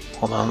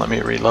 Hold on, let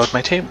me reload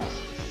my table.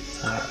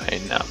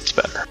 Alright, now it's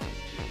better.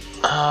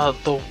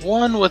 The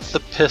one with the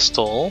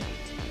pistol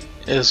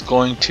is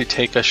going to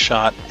take a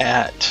shot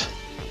at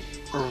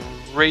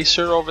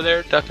Racer over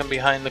there, ducking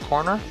behind the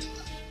corner.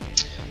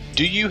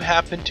 Do you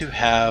happen to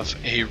have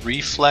a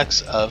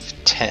reflex of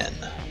 10?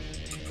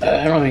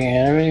 I don't think I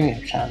have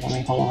anything. Let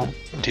me hold on.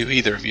 Do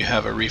either of you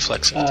have a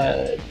reflex of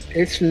 10?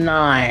 It's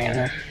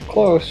 9.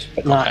 Close,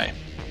 but not. Okay.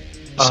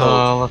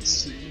 So, let's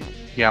see.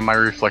 Yeah, my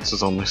reflex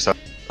is only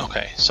 7.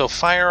 Okay, so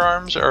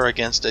firearms are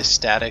against a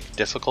static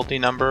difficulty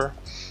number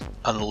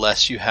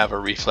unless you have a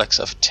reflex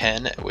of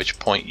 10, at which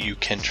point you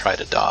can try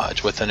to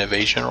dodge with an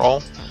evasion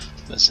roll.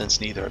 But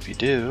since neither of you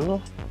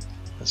do,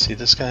 let's see,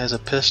 this guy has a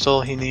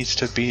pistol. He needs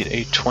to beat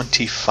a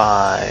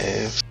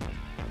 25,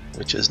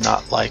 which is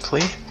not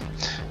likely.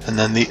 And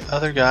then the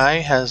other guy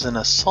has an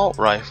assault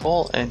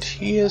rifle, and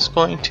he is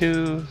going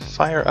to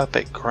fire up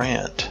at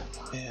Grant.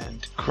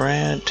 And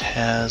Grant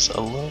has a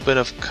little bit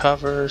of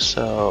cover,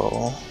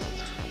 so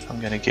I'm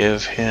going to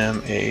give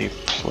him a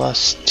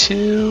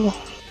 +2,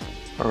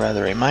 or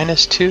rather a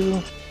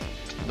 -2,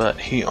 but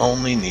he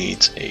only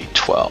needs a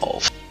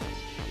 12.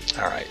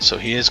 Alright, so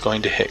he is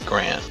going to hit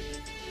Grant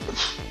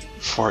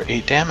for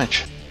 8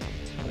 damage.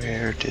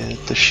 Where did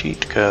the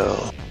sheet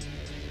go?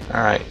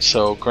 Alright,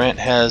 so Grant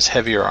has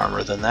heavier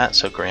armor than that,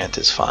 so Grant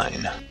is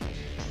fine.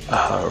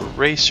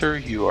 Racer,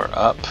 you are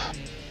up.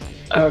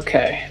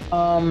 Okay,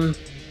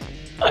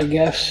 I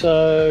guess,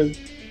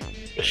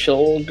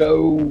 she'll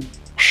go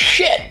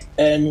shit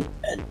and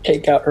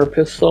take out her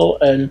pistol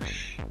and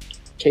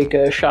take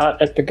a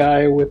shot at the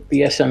guy with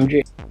the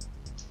SMG.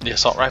 The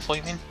assault rifle,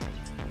 you mean?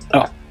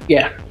 Oh,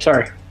 yeah,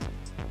 sorry.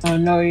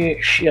 No,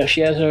 she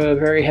has a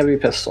very heavy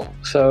pistol,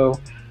 so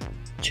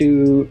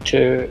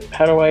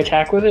how do I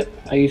attack with it?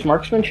 I use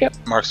marksmanship?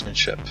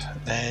 Marksmanship.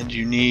 And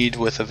you need,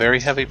 with a very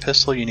heavy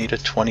pistol, you need a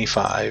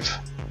 25.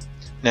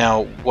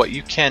 Now, what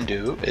you can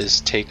do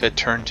is take a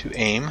turn to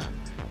aim,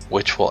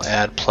 which will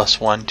add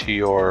 +1 to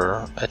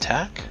your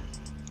attack.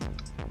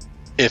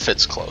 If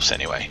it's close,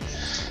 anyway.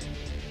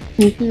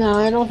 No,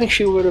 I don't think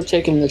she would have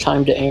taken the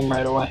time to aim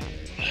right away.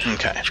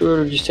 Okay. She would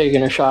have just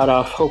taken a shot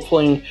off,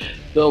 hopefully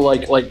they'll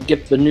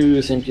get the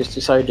news and just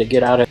decide to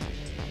get out of it.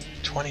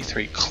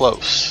 23,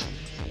 close.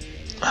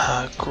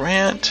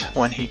 Grant,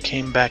 when he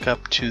came back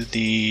up to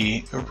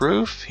the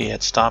roof, he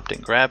had stopped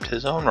and grabbed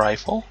his own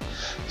rifle.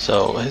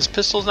 So his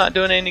pistol's not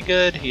doing any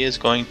good. He is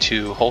going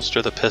to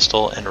holster the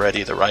pistol and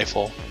ready the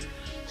rifle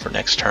for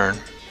next turn.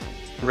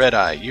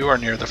 Red-Eye, you are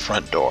near the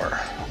front door,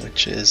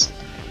 which is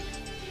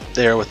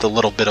there with a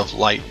little bit of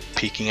light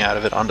peeking out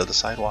of it onto the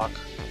sidewalk.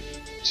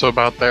 So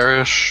about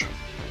there-ish?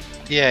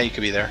 Yeah, you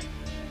could be there.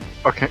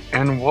 Okay,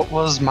 and what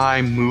was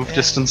my move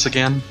distance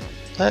again?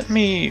 Let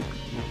me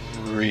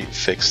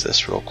fix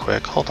this real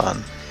quick. Hold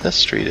on. This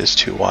street is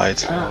too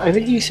wide. I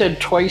think you said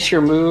twice your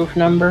move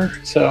number,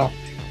 so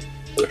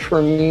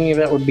for me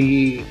that would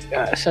be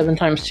 7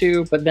 times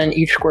 2, but then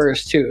each square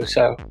is 2,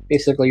 so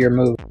basically your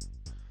move.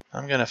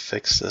 I'm gonna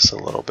fix this a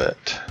little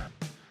bit.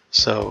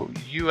 So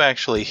you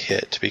actually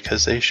hit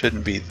because they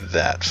shouldn't be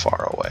that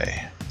far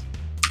away.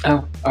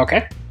 Oh,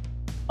 okay.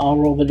 I'll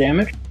roll the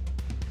damage.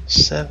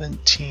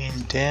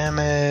 17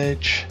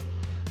 damage.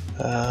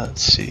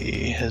 Let's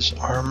see, his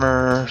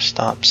armor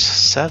stops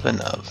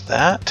 7 of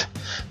that.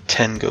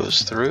 10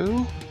 goes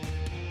through.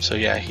 So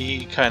yeah,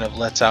 he kind of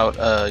lets out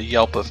a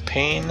yelp of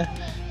pain.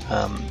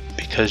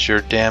 Because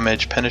your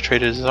damage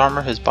penetrated his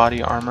armor, his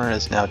body armor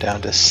is now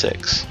down to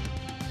 6.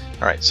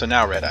 Alright, so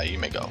now Red-Eye, you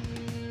may go.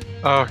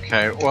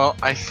 Okay, well,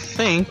 I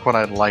think what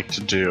I'd like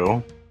to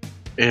do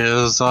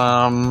is,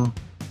 honestly,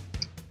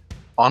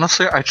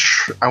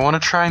 I want to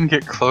try and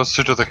get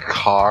closer to the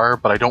car,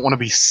 but I don't want to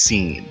be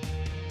seen.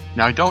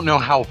 Now, I don't know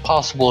how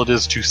possible it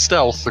is to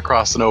stealth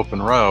across an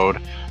open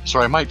road, so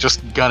I might just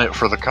gun it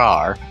for the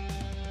car.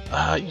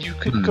 You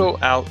could go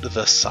out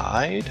the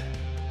side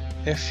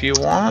if you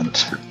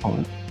want.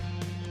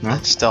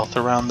 And stealth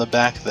around the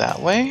back that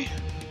way.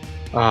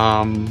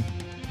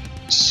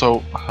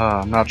 So,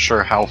 I'm not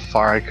sure how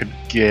far I could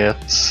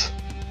get.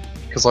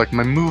 Because, like,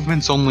 my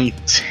movement's only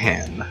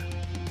 10.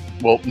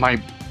 Well, my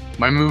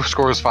move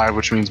score is 5,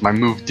 which means my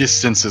move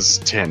distance is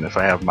 10 if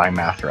I have my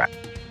math right.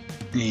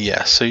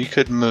 Yeah, so you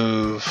could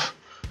move...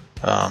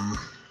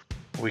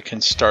 we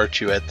can start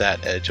you at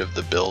that edge of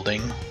the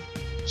building.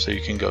 So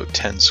you can go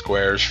 10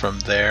 squares from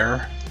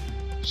there.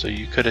 So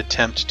you could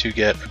attempt to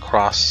get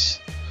across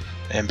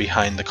and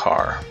behind the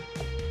car.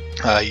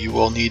 You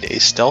will need a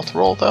stealth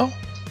roll, though.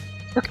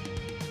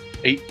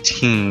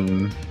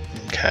 18.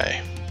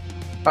 Okay.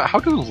 How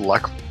does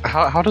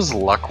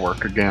luck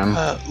work again?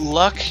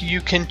 Luck, you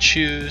can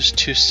choose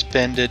to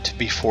spend it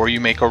before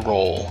you make a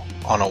roll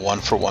on a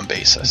 1-for-1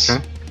 basis.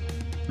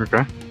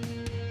 Okay.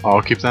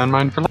 I'll keep that in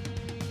mind for luck.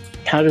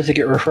 How does it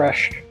get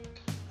refreshed?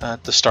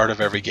 At the start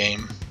of every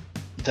game.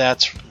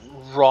 That's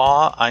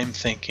raw. I'm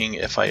thinking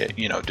if I,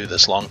 do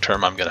this long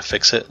term, I'm going to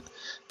fix it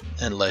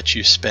and let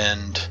you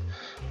spend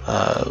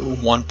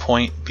 1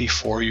 point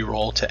before you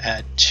roll to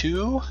add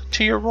 2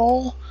 to your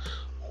roll,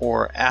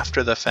 or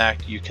after the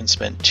fact, you can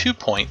spend 2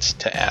 points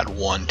to add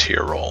 1 to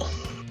your roll.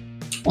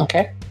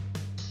 Okay.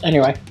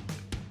 Anyway.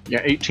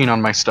 Yeah, 18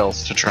 on my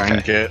stealth to try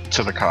and get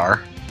to the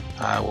car.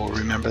 I will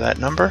remember that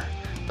number,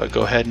 but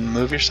go ahead and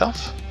move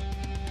yourself.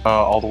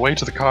 All the way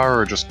to the car,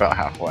 or just about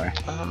halfway?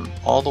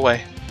 All the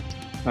way.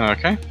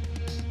 Okay.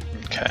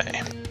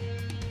 Okay.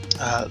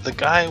 The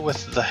guy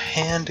with the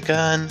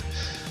handgun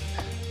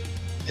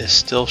is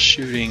still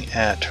shooting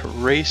at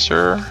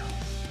Racer,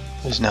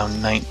 who's now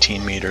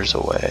 19 meters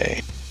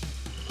away.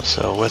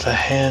 So with a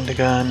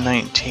handgun,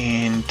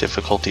 19,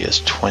 difficulty is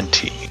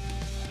 20.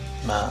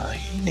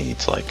 He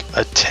needs like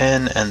a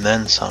 10 and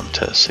then some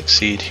to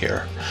succeed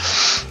here.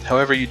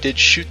 However, you did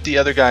shoot the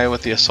other guy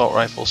with the assault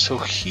rifle, so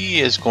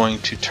he is going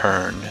to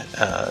turn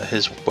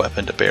his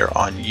weapon to bear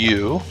on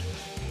you,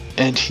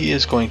 and he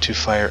is going to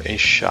fire a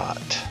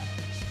shot.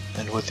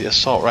 And with the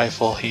assault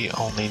rifle, he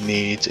only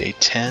needs a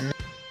 10.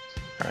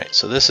 Alright,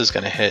 so this is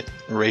going to hit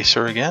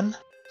Racer again.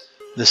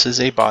 This is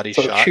a body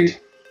shot.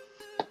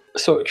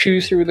 So it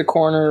chews through the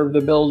corner of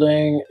the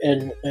building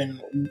and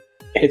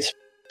hits...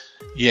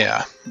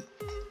 Yeah.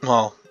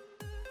 Well,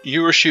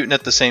 you were shooting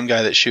at the same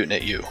guy that's shooting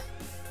at you.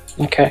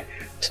 Okay.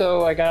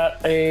 So I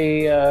got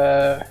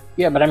a...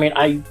 but I mean,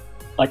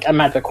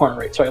 I'm at the corner,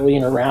 right? So I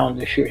lean around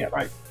to shoot him,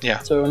 right? Yeah.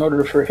 So in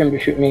order for him to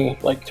shoot me,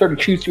 sort of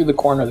chew through the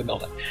corner of the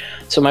building.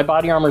 So my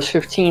body armor is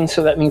 15,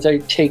 so that means I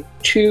take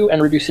 2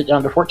 and reduce it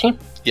down to 14?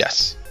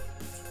 Yes.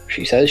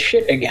 She says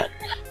shit again.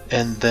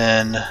 And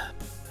then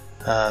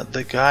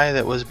the guy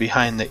that was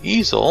behind the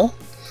easel,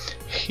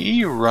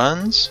 he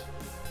runs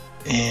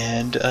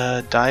and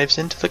dives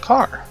into the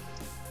car,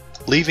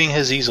 leaving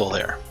his easel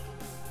there.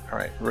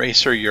 Alright,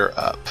 Racer, you're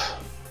up.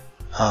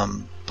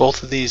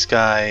 Both of these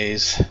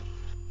guys...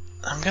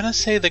 I'm gonna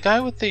say the guy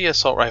with the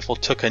assault rifle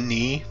took a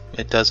knee.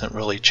 It doesn't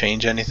really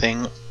change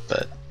anything,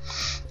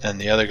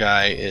 and the other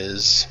guy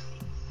is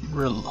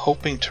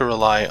hoping to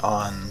rely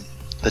on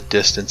the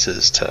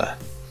distances to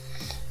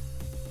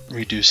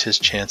reduce his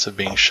chance of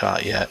being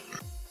shot yet.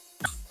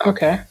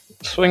 Okay.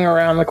 Swing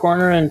around the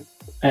corner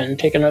and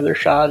take another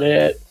shot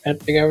at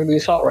the guy with the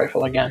assault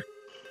rifle again.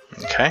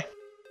 Okay.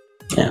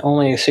 Yeah,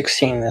 only a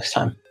 16 this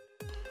time.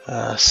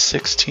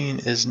 16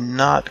 is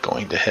not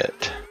going to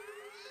hit.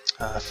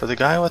 For the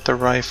guy with the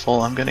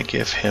rifle, I'm going to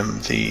give him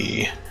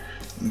the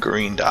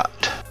green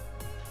dot.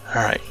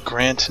 Alright,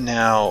 Grant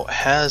now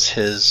has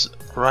his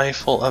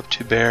rifle up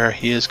to bear.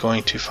 He is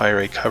going to fire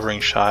a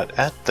covering shot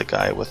at the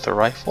guy with the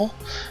rifle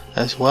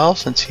as well,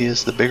 since he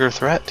is the bigger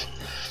threat.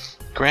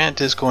 Grant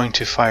is going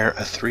to fire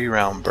a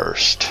 3-round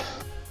burst.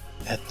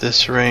 At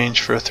this range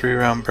for a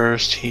 3-round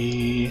burst,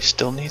 he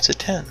still needs a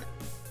 10.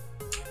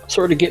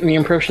 Sort of getting the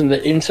impression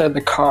that inside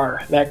the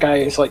car, that guy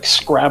is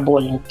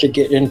scrabbling to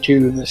get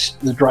into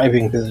the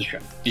driving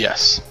position.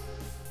 Yes.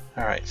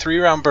 Alright,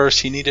 3-round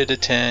burst, he needed a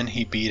 10,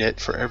 he beat it.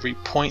 For every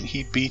point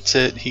he beats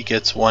it, he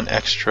gets 1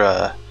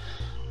 extra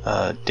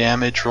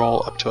damage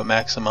roll up to a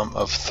maximum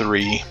of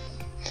 3.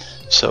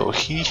 So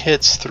he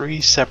hits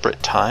 3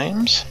 separate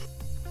times.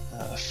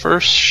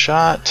 First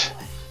shot,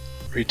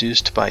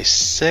 reduced by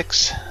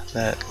 6,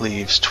 that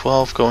leaves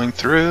 12 going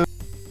through.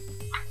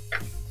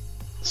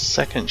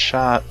 Second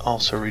shot,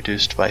 also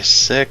reduced by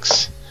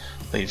 6,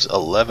 leaves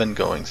 11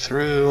 going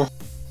through.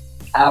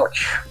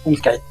 Ouch.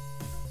 He's got...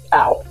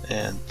 Ow.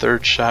 And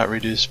third shot,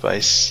 reduced by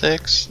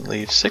 6,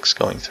 leaves 6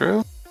 going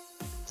through.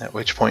 At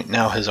which point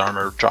now his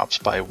armor drops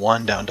by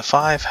 1 down to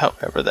 5.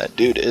 However, that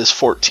dude is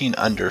 14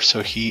 under,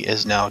 so he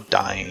is now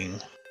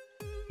dying.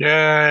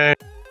 Yay!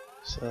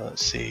 So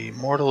let's see,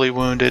 mortally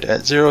wounded.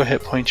 At 0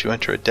 hit points you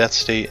enter a death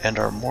state and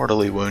are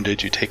mortally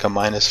wounded. You take a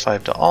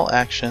 -5 to all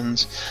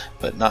actions,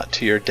 but not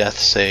to your death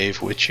save,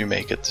 which you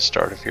make at the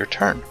start of your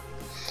turn.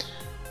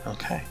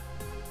 Okay.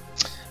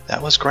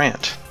 That was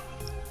Grant.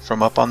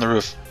 From up on the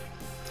roof.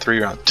 3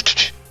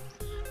 rounds.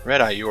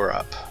 Red Eye, you are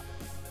up.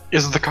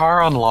 Is the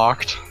car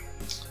unlocked?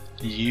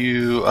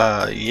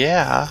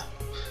 Yeah.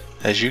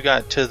 As you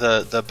got to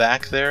the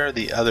back there,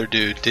 the other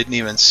dude didn't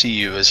even see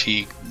you as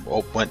he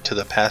went to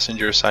the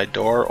passenger side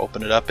door,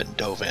 opened it up, and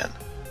dove in.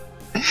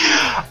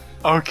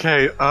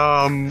 Okay,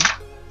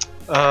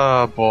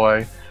 Oh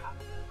boy.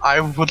 I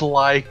would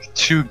like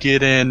to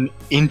get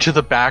into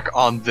the back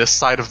on this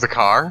side of the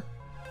car.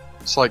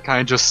 So like kind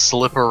of just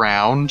slip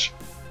around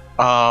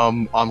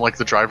on like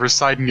the driver's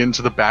side and get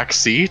into the back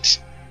seat.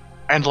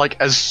 And like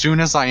as soon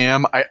as I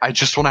am, I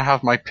just want to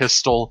have my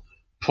pistol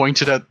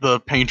pointed at the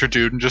painter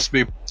dude and just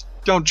be,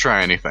 don't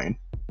try anything.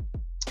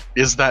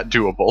 Is that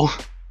doable?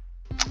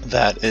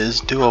 That is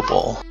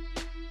doable.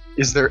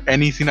 Is there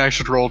anything I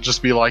should roll?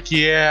 Just be like,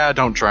 yeah,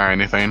 don't try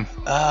anything.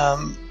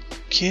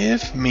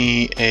 Give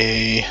me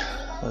a...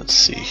 Let's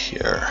see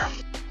here.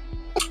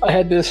 I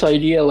had this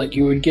idea, like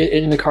you would get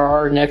in the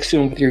car next to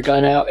him with your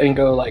gun out and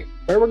go like,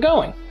 where we're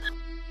going?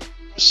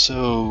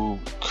 So,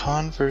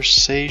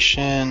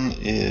 conversation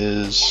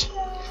is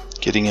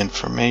getting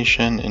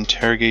information.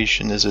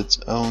 Interrogation is its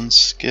own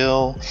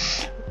skill.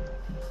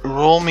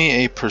 Roll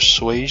me a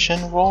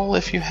persuasion roll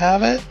if you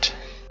have it.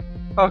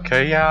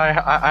 Okay,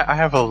 yeah, I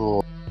have a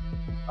little...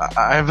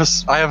 I have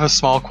a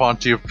small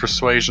quantity of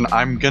persuasion.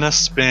 I'm gonna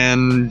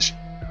spend...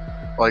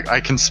 Like,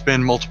 I can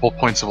spend multiple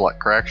points of luck,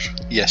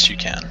 correct? Yes, you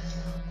can.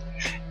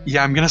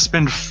 Yeah, I'm gonna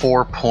spend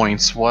 4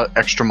 points. What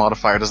extra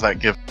modifier does that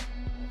give?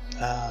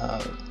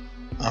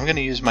 I'm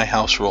gonna use my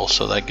house roll,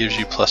 so that gives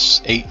you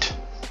 +8.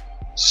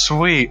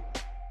 Sweet.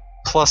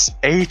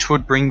 +8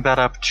 would bring that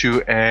up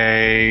to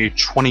a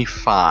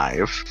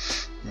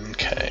 25.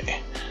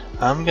 Okay.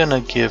 I'm gonna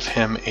give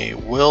him a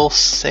will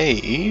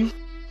save.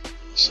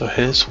 So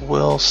his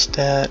will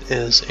stat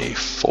is a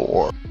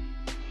 4.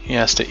 He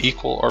has to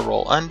equal or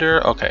roll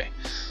under. Okay.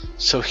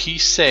 So he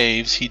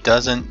saves. He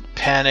doesn't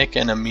panic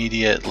and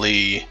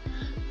immediately,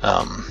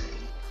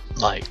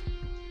 like,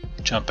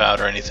 jump out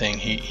or anything.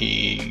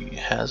 He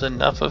has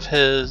enough of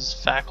his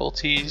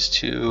faculties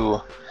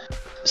to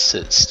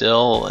sit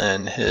still,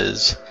 and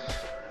his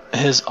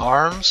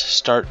arms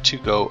start to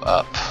go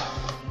up.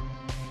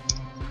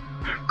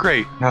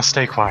 Great. Now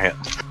stay quiet.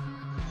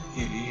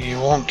 You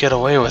won't get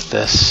away with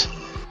this.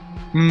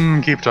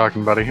 Keep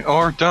talking, buddy.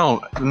 Or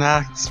don't.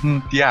 Nah,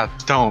 yeah,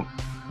 don't.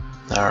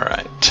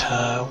 Alright,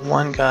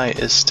 one guy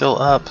is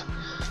still up,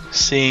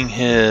 seeing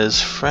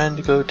his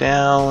friend go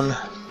down.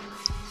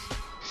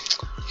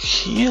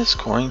 He is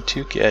going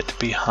to get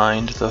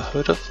behind the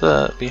hood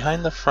of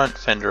behind the front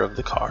fender of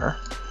the car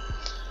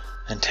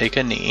and take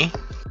a knee.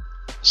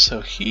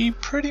 So he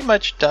pretty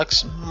much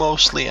ducks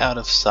mostly out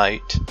of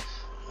sight.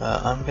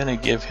 I'm gonna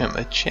give him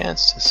a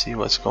chance to see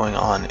what's going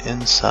on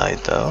inside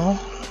though.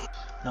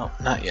 No,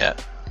 not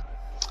yet.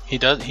 He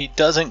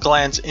doesn't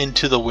glance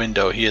into the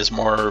window. He is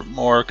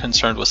more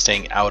concerned with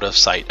staying out of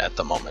sight at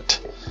the moment.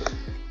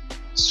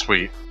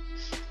 Sweet.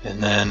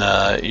 And then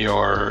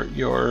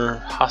your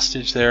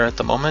hostage there at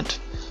the moment.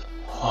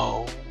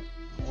 Oh,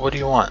 what do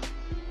you want?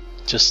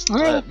 Just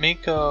let me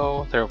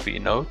go. There will be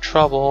no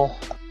trouble.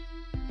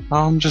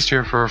 I'm just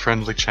here for a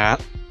friendly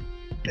chat.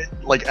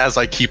 Like as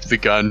I keep the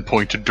gun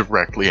pointed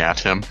directly at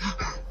him.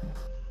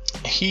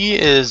 He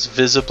is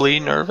visibly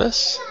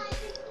nervous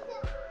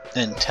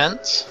and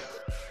tense,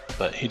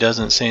 but he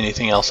doesn't say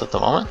anything else at the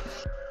moment.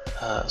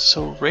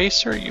 So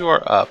Racer, you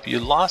are up. You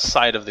lost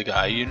sight of the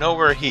guy. You know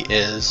where he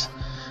is.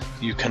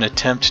 You can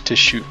attempt to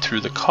shoot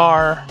through the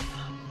car,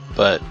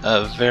 but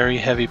a very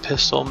heavy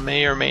pistol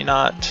may or may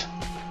not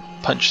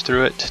punch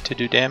through it to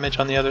do damage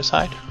on the other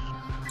side.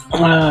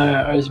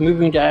 Is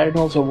moving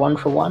diagonals a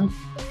 1-for-1?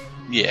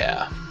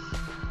 Yeah,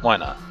 why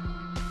not?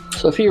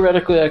 So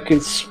theoretically, I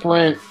could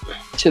sprint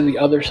to the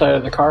other side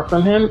of the car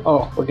from him.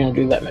 Oh, we're going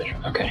to do that measure.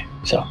 Okay,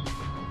 so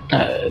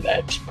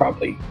that's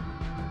probably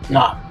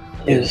not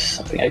is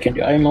something I can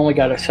do. I've only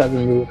got a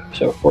 7 move,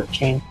 so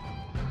 14.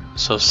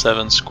 So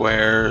 7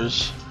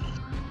 squares.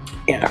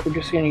 Yeah, if we're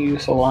just going to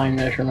use the line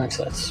measurements,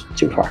 that's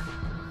too far.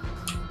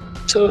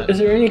 So is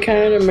there any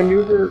kind of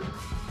maneuver?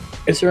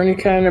 Is there any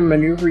kind of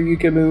maneuver you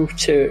can move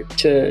to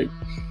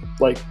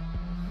like,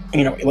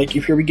 you know, like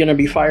if you're going to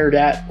be fired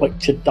at, like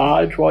to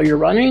dodge while you're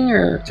running,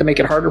 or to make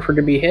it harder for it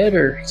to be hit,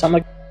 or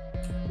something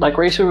like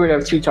Racer would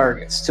have 2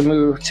 targets: to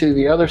move to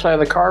the other side of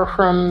the car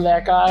from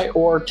that guy,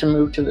 or to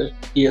move to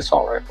the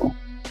assault rifle.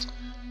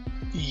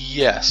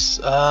 Yes.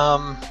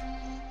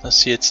 Let's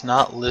see. It's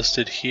not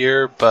listed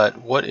here, but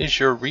what is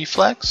your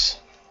reflex?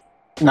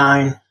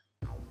 9.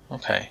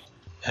 Okay.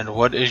 And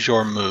what is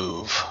your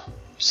move?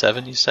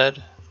 7, you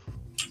said?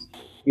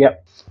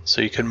 Yep.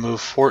 So you can move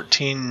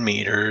 14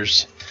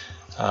 meters.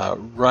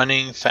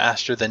 Running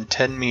faster than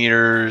 10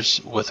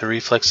 meters with a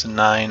reflex of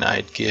 9,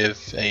 I'd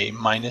give a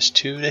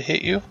 -2 to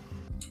hit you.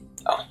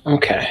 Oh,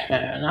 okay.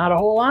 Not a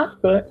whole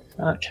lot, but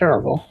not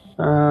terrible.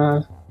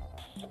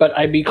 But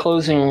I'd be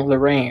closing the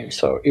range,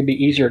 so it'd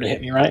be easier to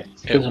hit me, right?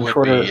 It would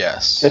shorter. be,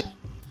 yes.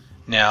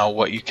 Now,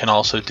 what you can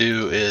also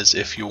do is,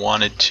 if you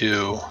wanted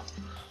to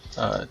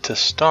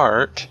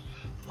start,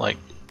 like,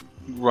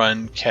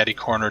 run catty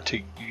corner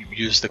to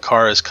use the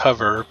car as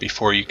cover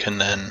before you can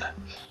then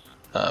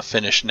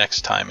finish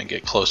next time and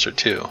get closer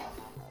to.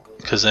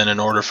 Because then in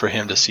order for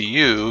him to see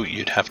you,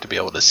 you'd have to be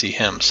able to see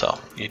him, so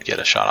you'd get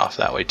a shot off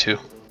that way too.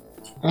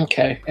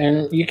 Okay,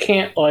 and you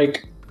can't,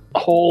 like,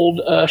 hold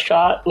a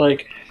shot,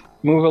 like,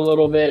 move a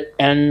little bit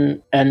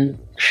and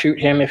shoot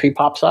him if he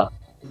pops up?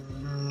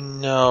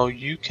 No,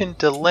 you can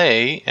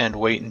delay and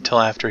wait until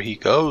after he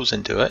goes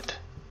and do it.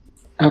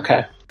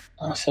 Okay.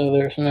 So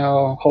there's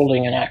no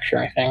holding an action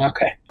or anything.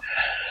 Okay.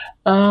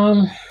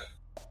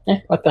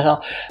 What the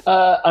hell?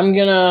 I'm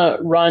gonna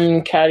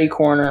run catty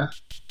corner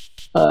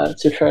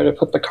to try to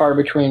put the car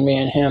between me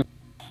and him.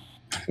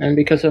 And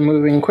because I'm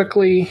moving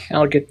quickly,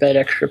 I'll get that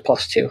extra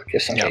 +2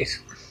 just in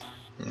case.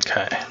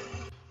 Okay.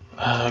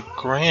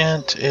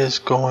 Grant is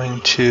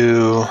going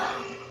to...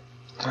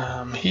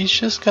 he's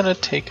just going to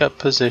take up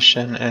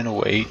position and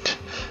wait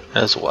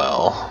as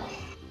well.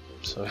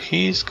 So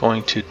he's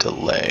going to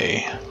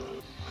delay.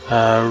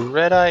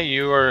 Red-Eye,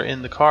 you are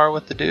in the car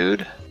with the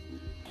dude.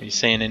 Are you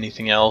saying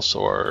anything else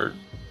or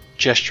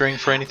gesturing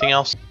for anything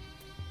else?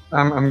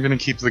 I'm gonna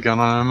keep the gun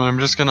on him, and I'm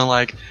just gonna,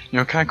 like,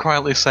 kind of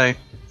quietly say,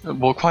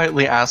 we'll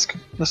quietly ask,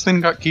 this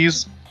thing got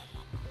keys?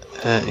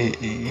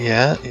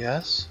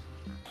 Yes.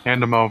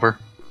 Hand them over.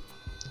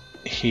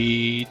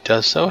 He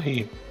does so.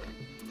 He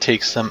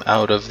takes them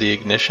out of the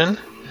ignition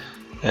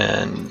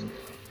and,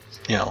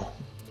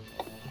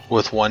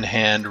 with one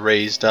hand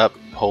raised up,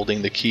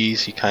 holding the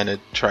keys, he kind of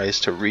tries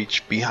to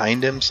reach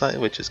behind him,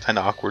 which is kind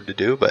of awkward to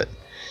do, but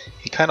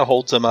he kind of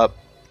holds them up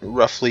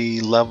roughly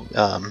level,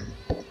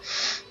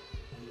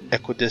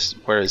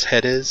 equidistant where his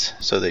head is,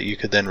 so that you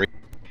could then reach.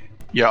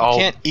 Yeah, He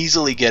can't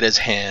easily get his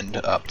hand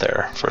up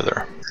there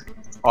further.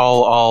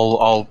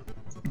 I'll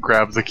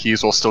grab the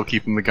keys while still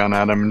keeping the gun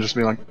at him and just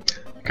be like,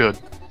 good.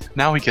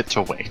 Now we get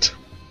to wait.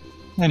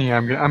 And yeah,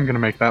 I'm gonna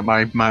make that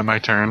my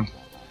turn.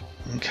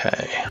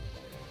 Okay.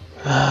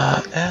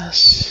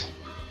 S.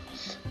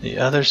 The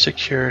other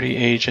security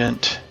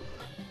agent,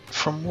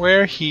 from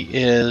where he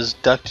is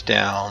ducked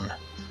down,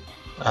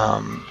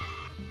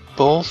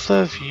 both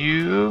of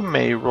you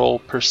may roll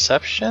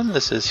perception.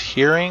 This is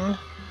hearing.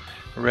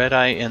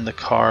 Red-Eye in the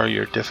car,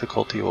 your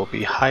difficulty will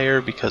be higher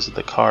because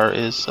the car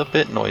is a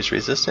bit noise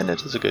resistant.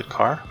 It is a good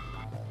car.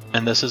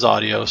 And this is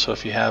audio, so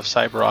if you have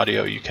cyber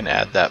audio, you can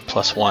add that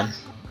 +1.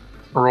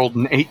 I rolled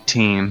an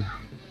 18.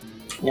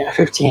 Yeah,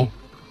 15.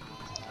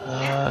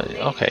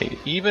 Okay,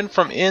 even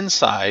from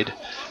inside,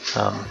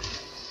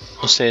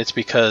 we'll say it's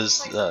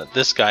because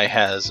this guy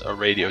has a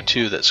radio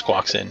too that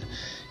squawks in.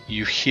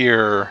 You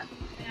hear,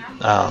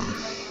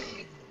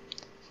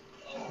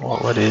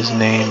 what would his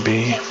name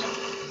be?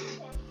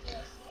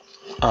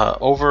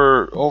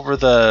 Over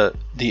the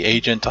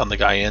agent on the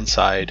guy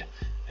inside,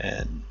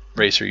 and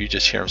Racer, you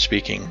just hear him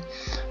speaking.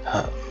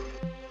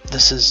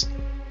 This is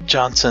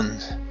Johnson.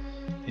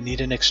 We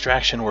need an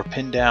extraction. We're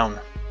pinned down.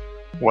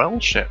 Well,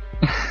 shit.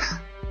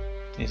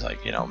 He's like,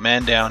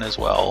 man down as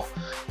well.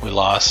 We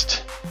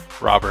lost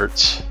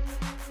Roberts.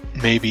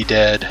 Maybe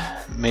dead,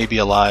 maybe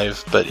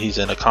alive, but he's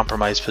in a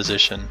compromised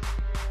position.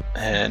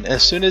 And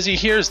as soon as he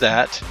hears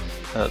that,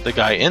 the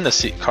guy in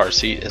the car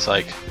seat is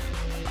like,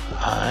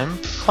 I'm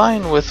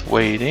fine with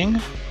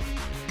waiting.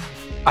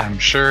 I'm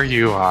sure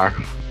you are.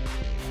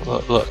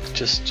 Look,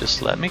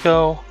 just let me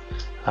go.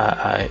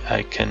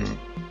 I can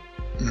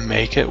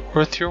make it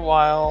worth your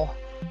while.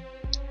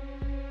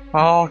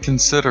 I'll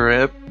consider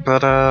it,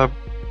 but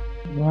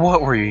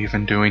what were you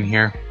even doing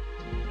here?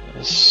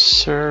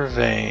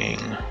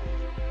 Surveying.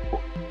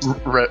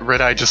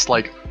 Red-Eye just,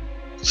 like,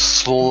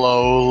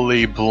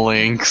 slowly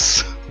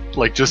blinks.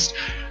 Like, just,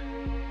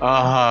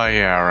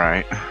 yeah,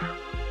 right.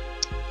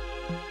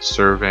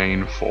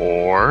 Surveying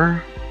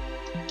for...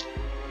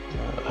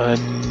 a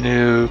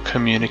new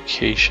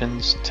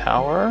communications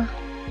tower.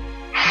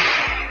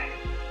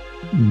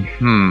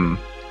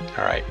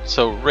 Alright,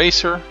 so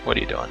Racer, what are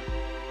you doing?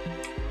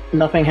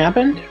 Nothing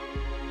happened?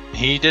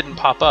 He didn't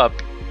pop up.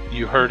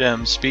 You heard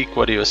him speak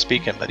what he was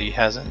speaking, but he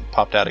hasn't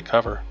popped out of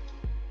cover.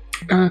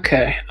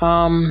 Okay.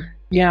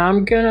 Yeah,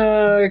 I'm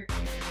gonna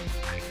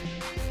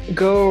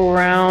go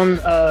around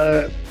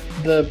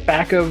the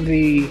back of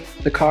the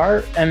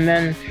car, and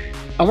then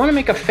I want to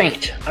make a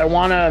feint. I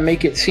want to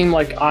make it seem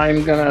like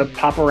I'm gonna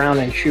pop around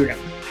and shoot him.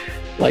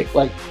 Like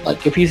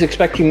if he's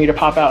expecting me to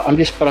pop out,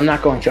 but I'm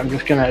not going to. I'm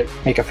just gonna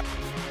make a.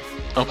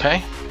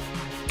 Okay.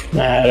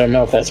 I don't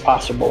know if that's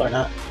possible or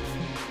not.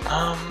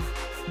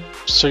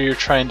 So you're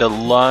trying to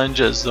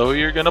lunge as though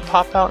you're gonna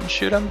pop out and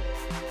shoot him,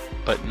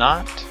 but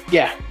not?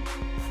 Yeah,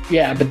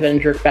 but then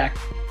jerk back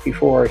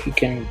before he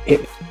can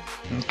hit me.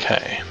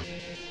 Okay.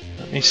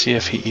 Let me see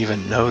if he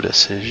even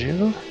notices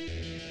you.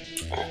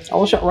 I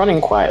wasn't running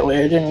quietly.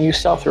 I didn't use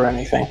stealth or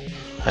anything.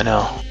 I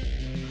know.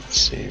 Let's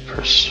see,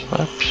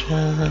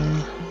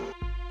 perception.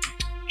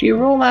 Do you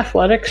roll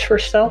athletics for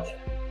stealth?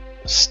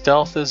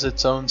 Stealth is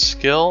its own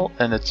skill,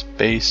 and it's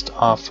based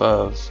off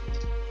of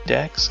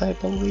Dex, I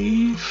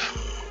believe.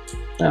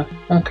 Oh,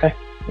 okay.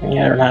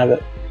 Yeah, I don't have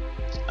it.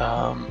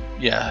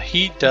 Yeah,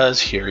 he does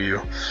hear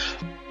you.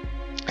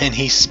 And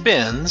he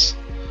spins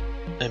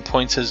and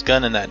points his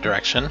gun in that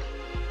direction.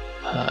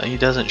 He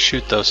doesn't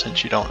shoot, though,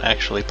 since you don't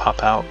actually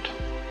pop out.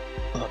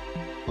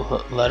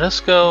 Let us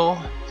go.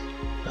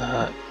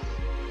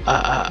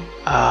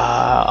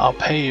 I'll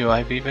pay you.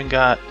 I've even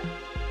got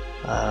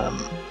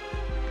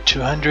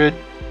 200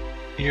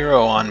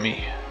 euro on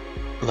me.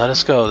 Let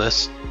us go.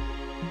 This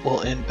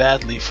will end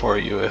badly for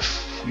you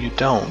if you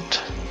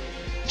don't.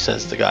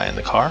 says the guy in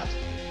the car.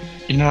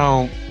 You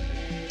know,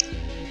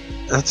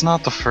 that's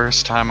not the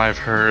first time I've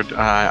heard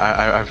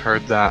I've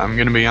heard that. I'm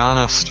gonna be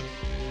honest.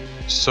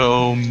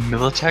 So,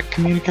 Militech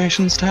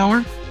Communications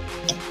Tower?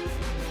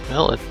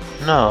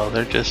 No,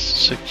 they're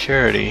just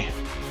security.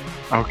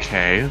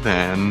 Okay,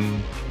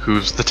 then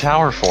who's the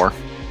tower for?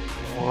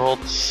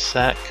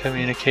 WorldSat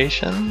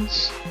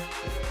Communications?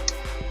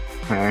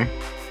 Okay.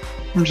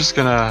 I'm just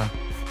gonna...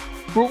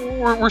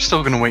 We're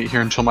still gonna wait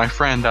here until my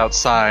friend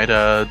outside,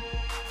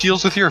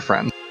 deals with your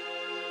friend.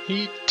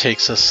 He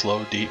takes a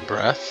slow, deep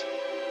breath.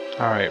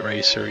 Alright,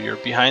 Racer, you're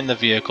behind the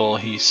vehicle.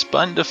 He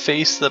spun to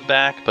face the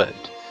back, but...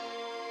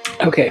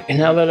 Okay, and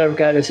now that I've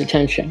got his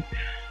attention,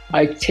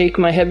 I take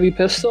my heavy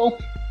pistol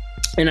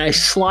and I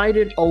slide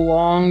it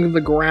along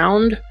the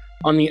ground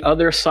on the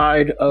other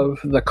side of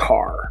the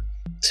car.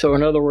 So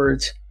in other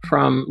words,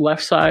 from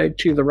left side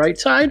to the right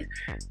side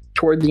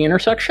toward the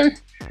intersection.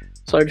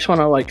 So I just want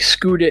to like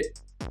scoot it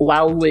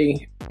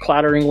loudly,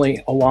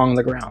 clatteringly along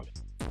the ground.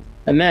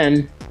 And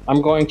then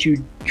I'm going to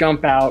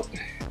jump out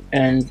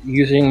and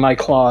using my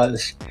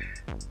claws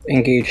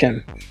engage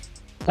him.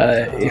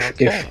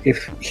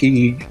 If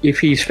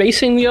he's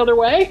facing the other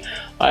way,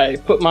 I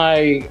put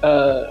my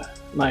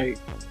my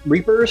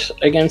Reapers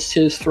against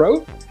his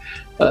throat.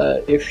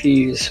 If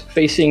he's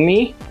facing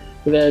me,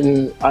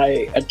 then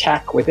I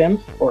attack with him,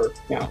 or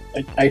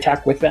I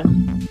attack with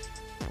them.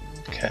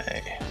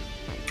 Okay.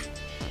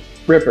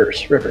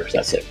 Rippers,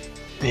 that's it.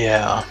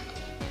 Yeah.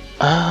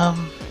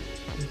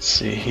 Let's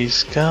see.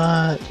 He's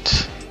got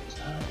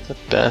the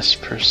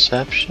best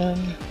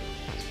perception.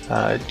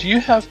 Do you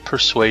have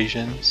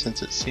persuasion,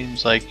 since it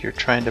seems like you're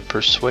trying to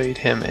persuade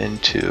him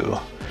into...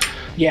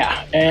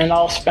 Yeah, and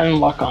I'll spend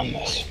luck on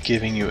this.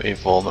 Giving you a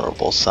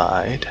vulnerable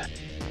side.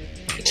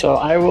 So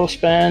I will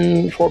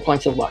spend 4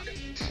 points of luck.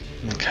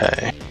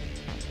 Okay.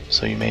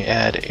 So you may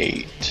add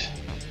 8.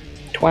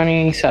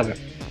 27.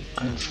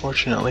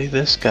 Unfortunately,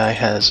 this guy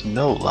has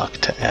no luck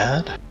to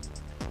add.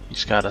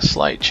 He's got a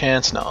slight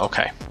chance. No,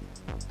 okay.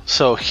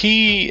 So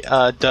he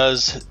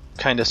does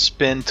kind of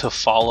spin to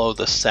follow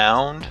the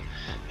sound,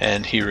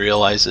 and he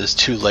realizes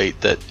too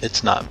late that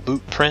it's not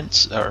boot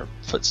prints or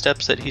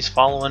footsteps that he's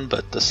following,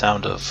 but the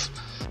sound of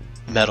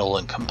metal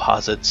and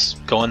composites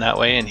going that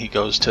way, and he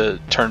goes to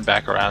turn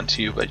back around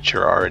to you, but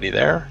you're already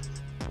there.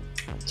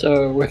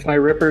 So with my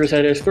Rippers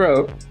at his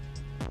throat...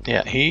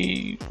 Yeah,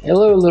 he...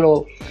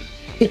 Hello,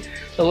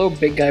 hello,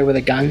 big guy with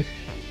a gun.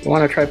 You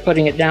want to try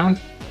putting it down?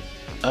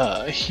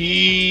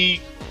 He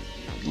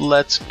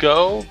lets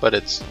go, but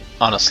it's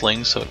on a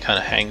sling, so it kind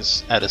of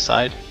hangs at his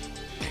side.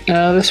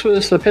 This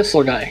was the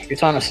pistol guy.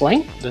 It's on a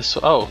sling?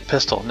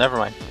 Pistol. Never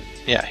mind.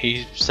 Yeah,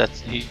 he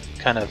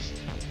kind of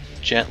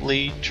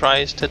gently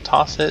tries to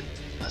toss it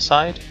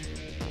aside.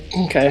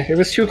 Okay, if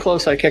it's too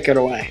close, I kick it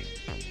away.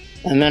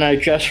 And then I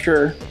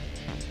gesture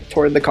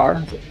toward the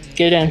car.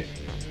 Get in.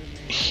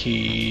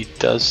 He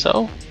does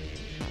so.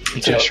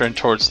 Gesturing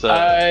towards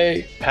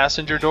the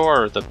passenger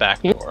door or the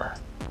back door?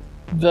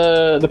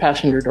 The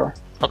passenger door.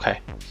 Okay.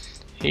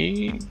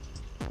 He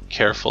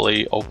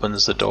carefully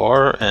opens the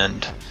door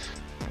and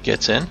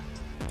gets in.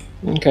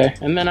 Okay,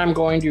 and then I'm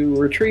going to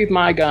retrieve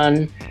my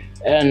gun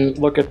and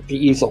look at the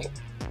easel.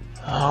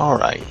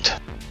 Alright.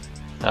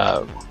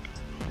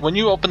 When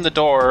you opened the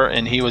door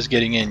and he was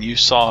getting in, you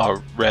saw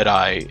Red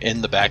Eye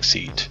in the back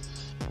seat.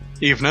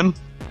 Evening.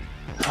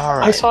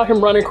 Alright. I saw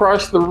him run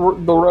across the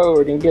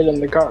road and get in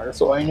the car,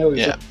 so I know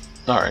he's there.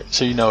 Alright,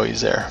 so you know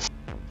he's there.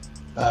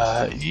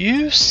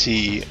 You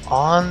see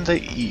on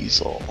the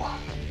easel,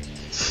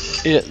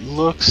 it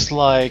looks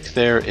like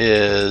there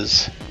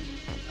is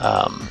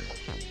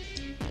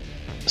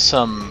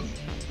some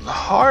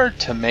hard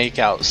to make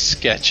out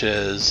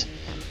sketches.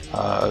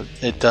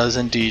 It does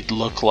indeed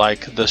look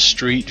like the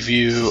street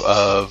view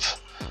of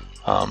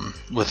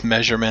with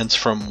measurements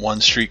from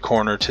one street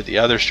corner to the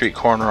other street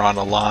corner on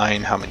a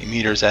line, how many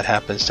meters that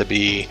happens to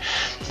be.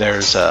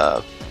 There's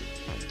a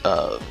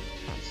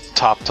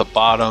top to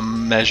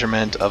bottom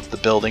measurement of the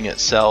building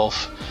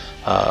itself.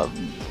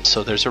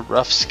 So there's a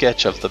rough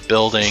sketch of the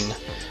building,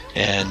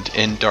 and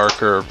in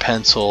darker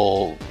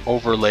pencil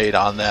overlaid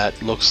on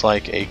that looks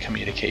like a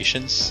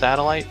communications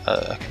satellite,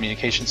 a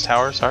communications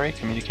tower,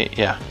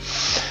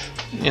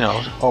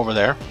 over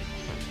there.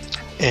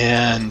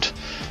 And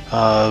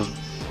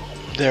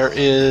there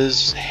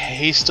is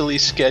hastily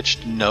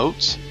sketched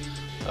notes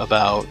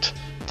about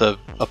the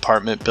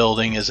apartment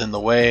building is in the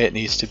way, it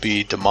needs to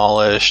be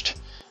demolished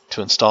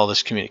to install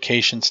this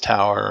communications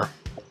tower.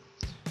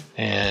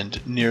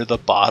 And near the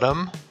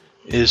bottom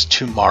is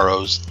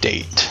tomorrow's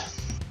date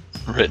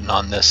written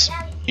on this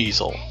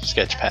easel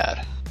sketch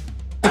pad.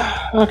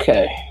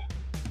 Okay.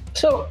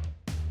 So,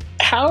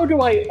 how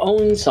do I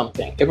own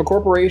something? If a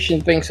corporation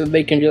thinks that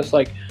they can just,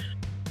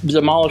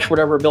 demolish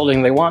whatever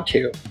building they want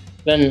to,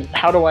 then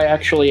how do I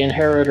actually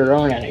inherit or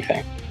own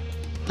anything?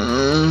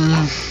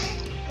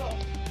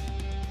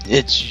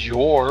 It's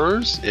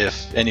yours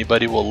if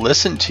anybody will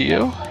listen to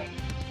you.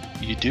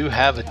 You do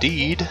have a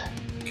deed.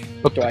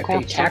 Do I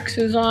pay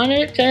taxes on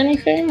it to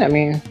anything? I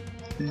mean...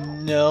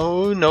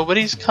 No,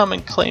 nobody's come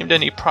and claimed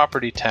any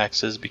property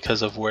taxes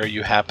because of where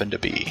you happen to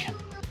be.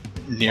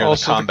 Near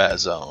the combat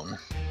zone.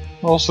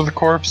 Also, the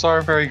Corps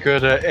are very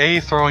good at A,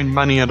 throwing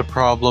money at a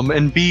problem,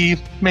 and B,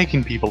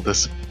 making people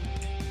disappear.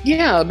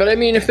 Yeah, but I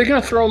mean, if they're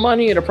going to throw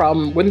money at a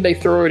problem, wouldn't they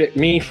throw it at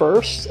me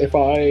first if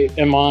I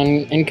am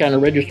on any kind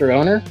of registered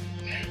owner?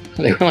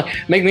 They want to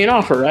make me an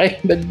offer, right?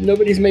 But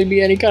nobody's made me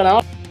any kind of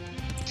offer.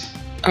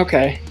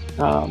 Okay.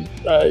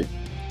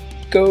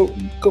 Go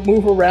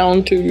move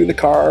around to the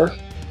car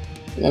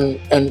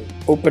and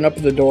open up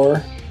the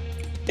door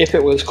if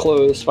it was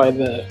closed by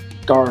the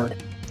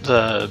guard.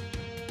 The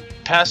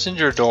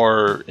passenger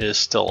door is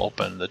still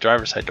open. The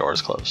driver's side door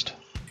is closed.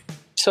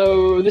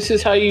 So this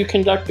is how you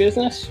conduct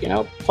business? You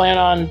know, plan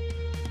on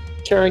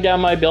tearing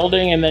down my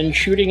building and then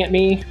shooting at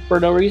me for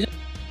no reason?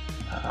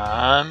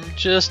 I'm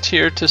just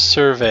here to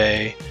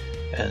survey,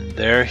 and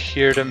they're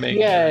here to make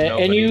sure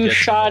nobody and you gets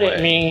shot away.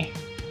 at me.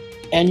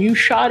 And you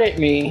shot at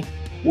me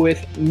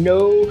with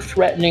no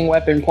threatening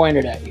weapon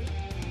pointed at you.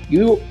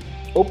 You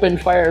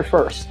opened fire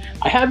first.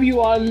 I have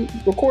you on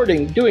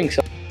recording doing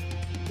so.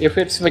 If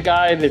it's the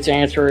guy that's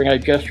answering, I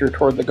gesture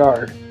toward the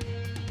guard.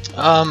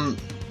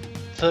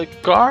 The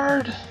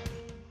guard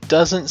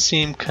doesn't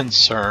seem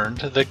concerned.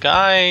 The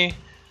guy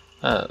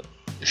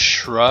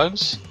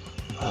shrugs.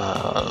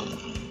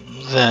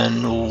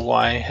 Then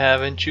why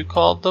haven't you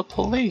called the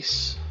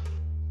police?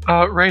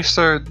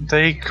 Racer,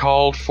 they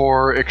called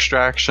for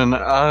extraction.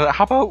 How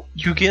about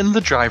you get in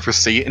the driver's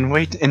seat and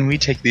wait, and we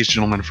take these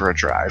gentlemen for a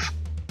drive?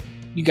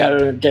 You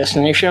got a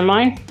destination in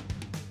mind?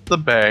 The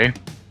bay.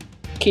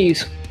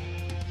 Keys.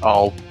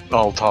 I'll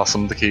toss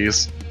him the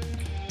keys.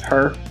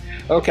 Her.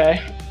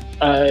 Okay.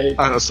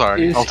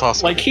 Sorry, I'll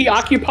toss him. Like he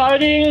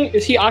occupying?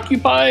 Is he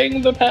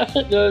occupying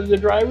the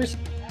drivers?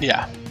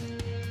 Yeah.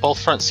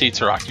 Both front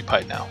seats are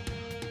occupied now.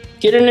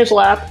 Get in his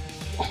lap.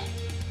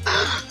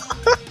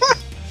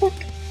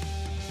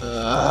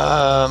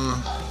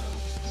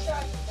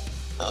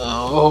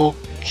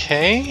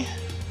 Okay.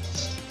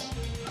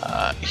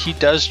 He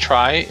does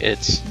try.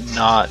 It's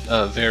not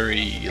a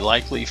very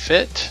likely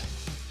fit.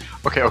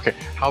 Okay.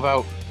 How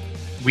about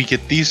we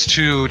get these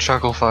two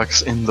chuckle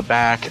fucks in the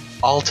back?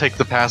 I'll take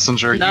the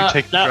passenger. You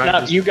take the driver.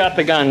 No. You got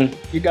the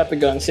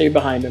gun. Stay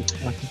behind him.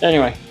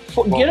 Anyway,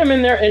 get him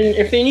in there, and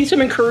if they need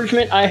some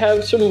encouragement, I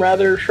have some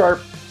rather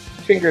sharp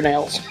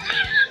fingernails.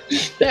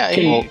 Yeah,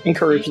 he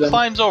encourage them.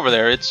 Climbs over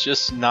there. It's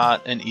just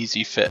not an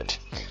easy fit.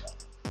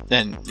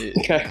 And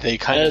they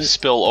kind of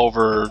spill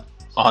over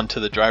onto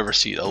the driver's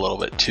seat a little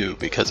bit too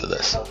because of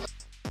this.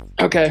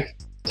 Okay,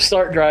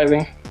 start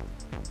driving.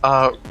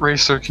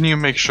 Racer, can you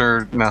make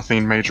sure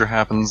nothing major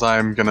happens?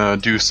 I'm gonna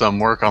do some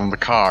work on the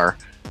car,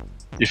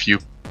 if you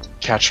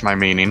catch my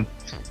meaning.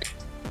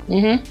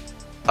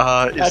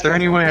 Mm-hmm. Is there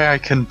any way I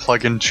can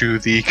plug into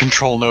the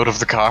control node of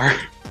the car?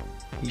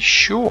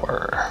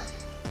 Sure.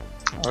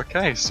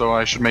 Okay, so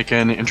I should make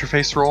an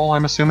interface roll,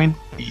 I'm assuming?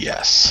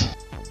 Yes.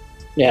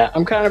 Yeah,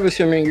 I'm kind of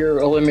assuming you're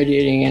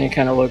eliminating any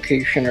kind of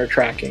location or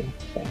tracking.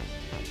 So.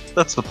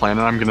 That's the plan,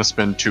 and I'm gonna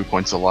spend 2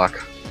 points of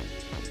luck.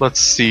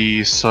 Let's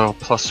see, so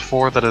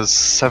 +4, that is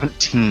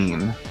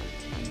 17.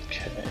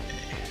 Okay.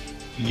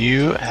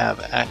 You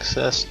have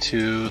access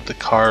to the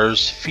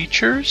car's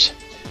features.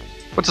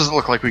 What does it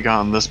look like we got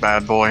on this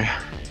bad boy?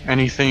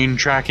 Anything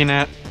tracking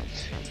it?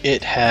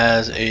 It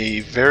has a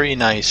very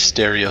nice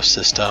stereo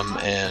system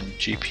and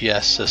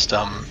GPS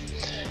system,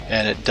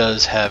 and it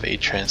does have a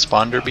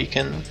transponder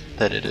beacon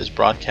that it is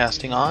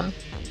broadcasting on.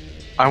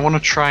 I want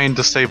to try and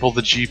disable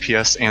the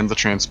GPS and the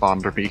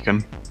transponder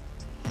beacon.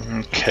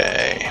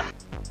 Okay.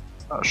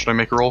 Should I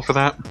make a roll for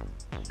that?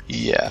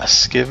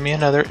 Yes, give me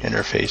another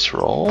interface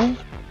roll.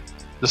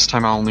 This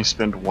time I'll only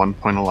spend 1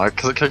 point of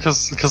luck,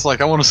 because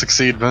like, I want to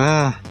succeed,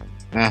 but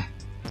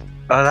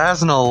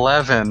that's an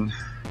 11.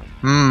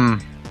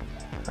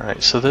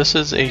 Alright, so this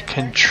is a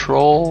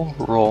control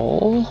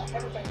roll.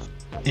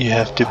 You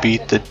have to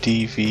beat the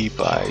DV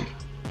by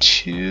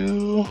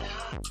 2.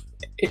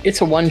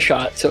 It's a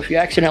one-shot, so if you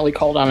accidentally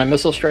call down a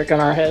missile strike on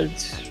our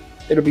heads,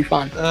 it'll be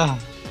fun.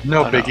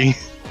 No biggie.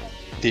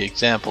 The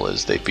example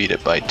is they beat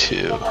it by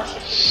 2.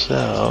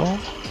 So,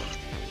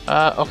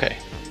 okay.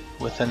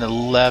 With an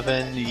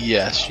 11,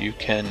 yes, you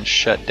can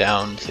shut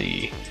down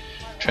the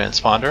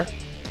transponder.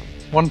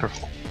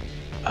 Wonderful.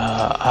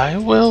 I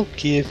will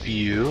give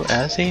you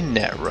as a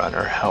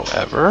netrunner,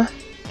 however.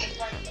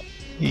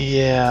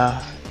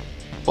 Yeah,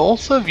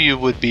 both of you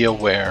would be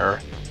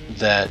aware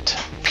that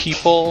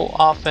people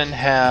often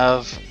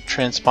have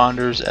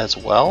transponders as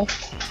well.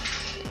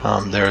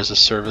 There is a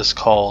service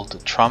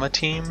called Trauma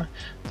Team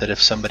that if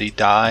somebody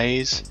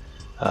dies,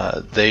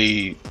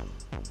 they,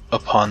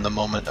 upon the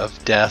moment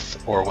of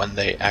death or when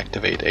they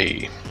activate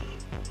a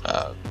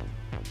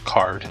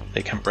card,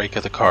 they can break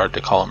the card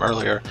to call them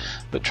earlier.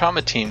 But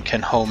Trauma Team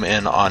can home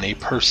in on a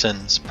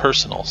person's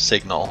personal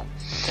signal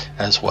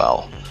as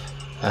well.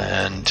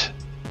 And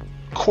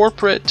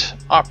corporate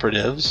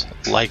operatives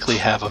likely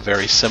have a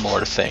very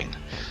similar thing.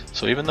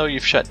 So even though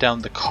you've shut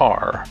down the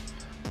car,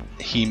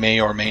 he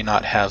may or may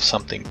not have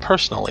something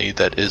personally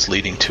that is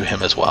leading to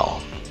him as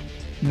well.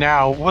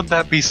 Now, would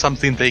that be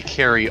something they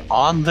carry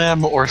on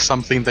them or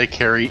something they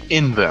carry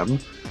in them?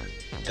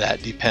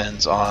 That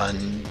depends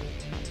on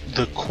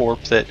the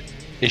corp that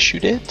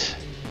issued it.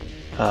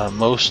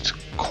 Most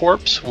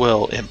corps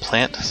will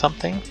implant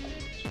something.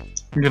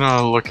 I'm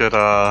gonna look at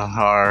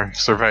our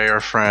surveyor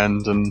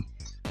friend and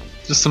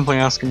just simply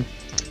ask him,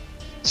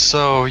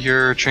 so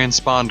your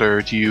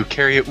transponder, do you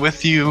carry it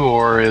with you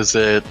or is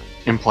it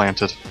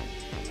implanted?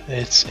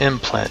 It's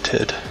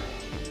implanted.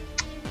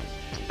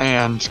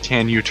 And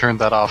can you turn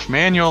that off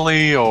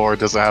manually or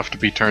does it have to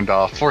be turned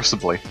off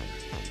forcibly?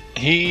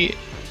 He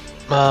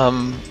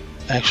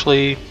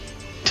actually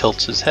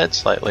tilts his head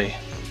slightly.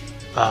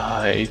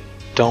 I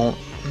don't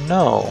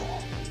know.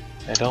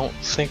 I don't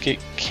think it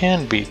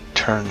can be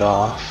turned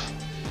off.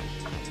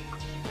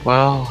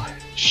 Well,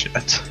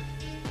 shit.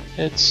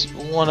 It's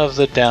one of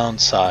the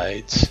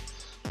downsides,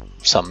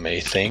 some may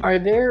think. Are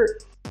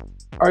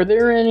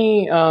there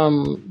any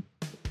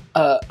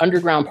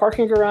underground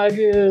parking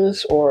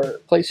garages or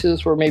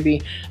places where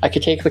maybe I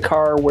could take the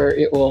car where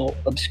it will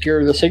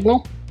obscure the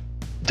signal?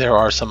 There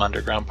are some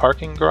underground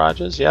parking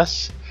garages,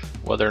 yes.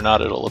 Whether or not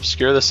it'll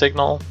obscure the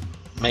signal,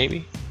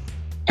 maybe.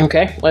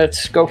 Okay,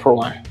 let's go for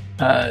one.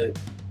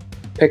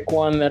 Pick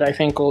one that I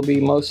think will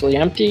be mostly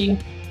empty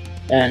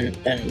and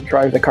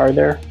drive the car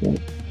there and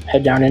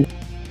head down in.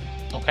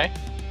 Okay.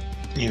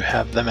 You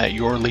have them at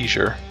your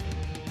leisure.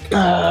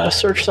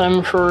 Search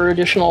them for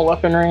additional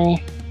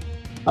weaponry,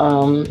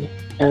 and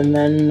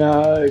then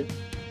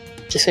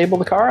disable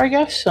the car, I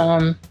guess.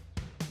 I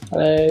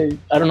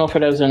don't know if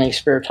it has any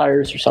spare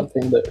tires or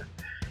something, but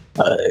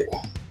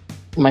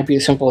it might be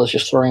as simple as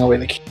just throwing away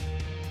the key.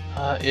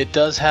 It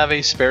does have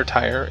a spare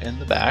tire in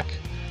the back,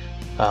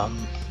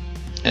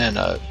 and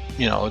a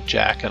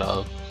jack and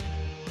a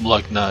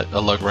lug nut,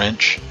 a lug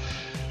wrench.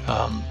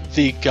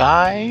 The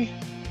guy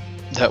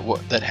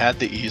that had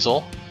the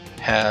easel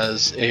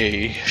has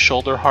a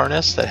shoulder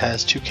harness that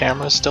has 2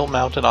 cameras still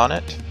mounted on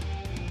it.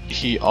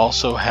 He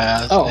also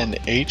has an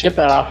agent Get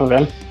that off of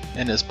him.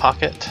 in his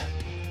pocket.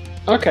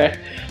 Okay.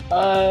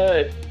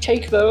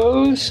 Take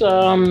those.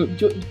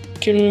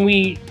 Can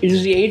we?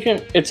 Is the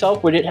agent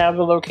itself? Would it have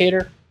a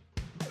locator?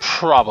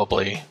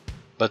 Probably,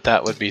 but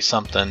that would be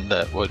something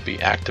that would be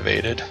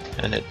activated,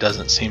 and it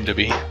doesn't seem to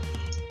be.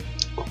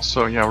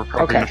 So yeah, we're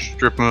probably gonna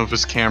strip him of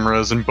his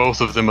cameras and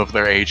both of them of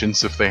their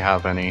agents if they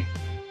have any.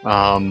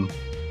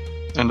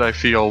 And I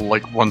feel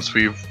like once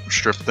we've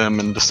stripped them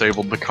and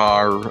disabled the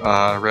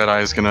car, Red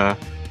Eye's gonna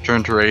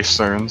turn to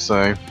Racer and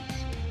say,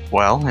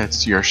 well,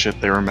 it's your shit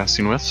they were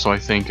messing with, so I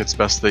think it's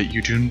best that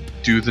you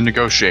do the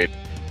negotiate.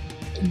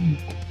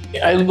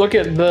 I look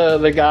at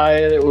the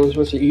guy that was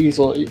with the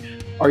easel.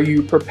 Are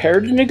you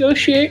prepared to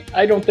negotiate?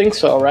 I don't think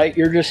so, right?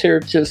 You're just here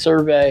to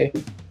survey,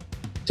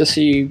 to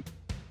see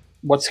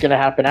what's going to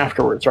happen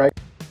afterwards, right?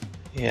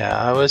 Yeah,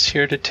 I was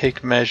here to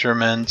take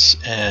measurements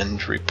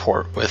and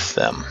report with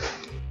them.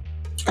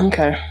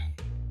 Okay.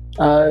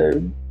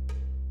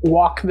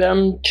 Walk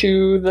them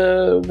to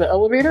the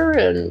elevator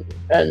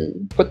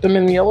and put them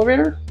in the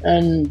elevator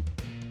and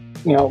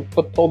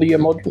pull the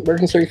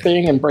emergency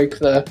thing and break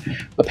the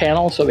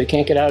panel so they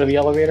can't get out of the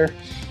elevator,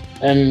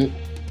 and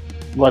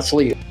let's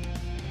leave.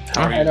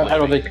 I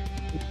don't think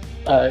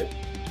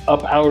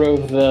up out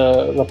of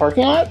the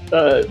parking lot.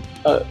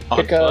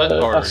 Pick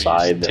a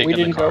side that we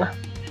didn't go.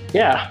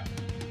 Yeah.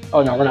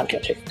 Oh no, we're not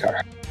gonna take the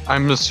car.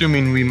 I'm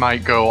assuming we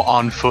might go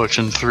on foot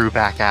and through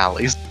back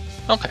alleys.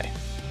 Okay.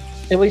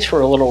 At least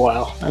for a little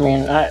while. I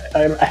mean, I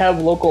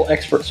have local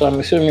experts, so I'm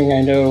assuming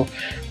I know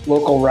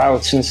local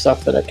routes and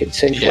stuff that I could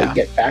safely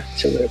get back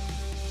to the...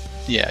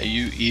 Yeah,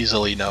 you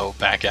easily know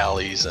back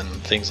alleys and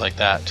things like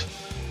that.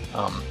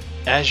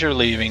 As you're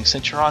leaving,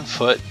 since you're on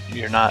foot,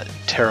 you're not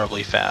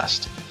terribly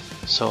fast.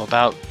 So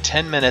about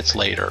 10 minutes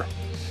later,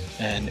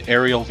 an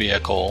aerial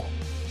vehicle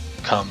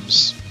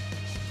comes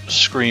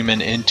screaming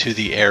into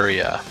the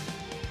area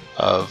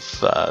of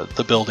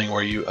the building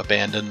where you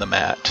abandoned the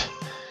mat.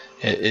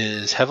 It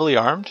is heavily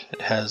armed.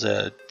 It has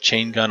a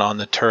chain gun on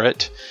the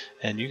turret,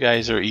 and you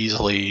guys are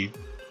easily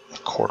a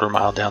quarter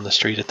mile down the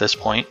street at this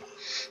point.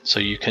 So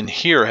you can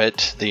hear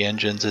it, the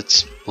engines,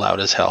 it's loud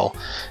as hell,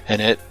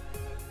 and it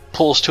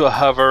pulls to a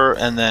hover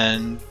and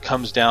then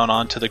comes down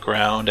onto the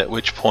ground, at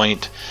which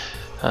point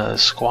a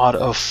squad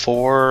of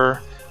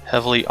 4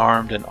 heavily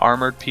armed and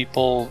armored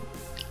people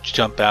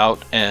jump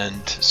out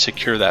and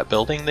secure that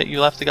building that you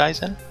left the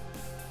guys in.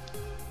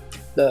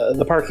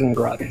 The parking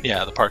garage.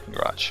 Yeah, the parking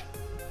garage.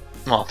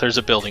 Well, there's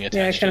a building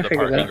attached to the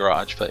parking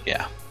garage, but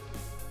yeah.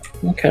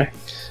 Okay.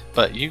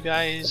 But you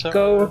guys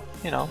are,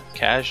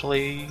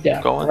 casually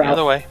going the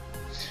other way.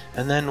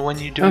 And then when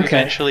you do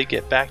eventually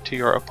get back to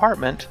your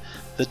apartment,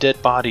 the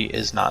dead body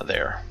is not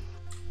there.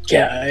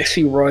 Yeah, I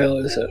see Royal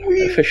is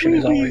efficient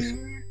as always.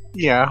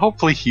 Yeah,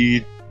 hopefully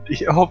he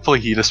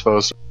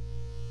disposed.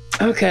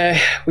 Okay,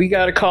 we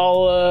gotta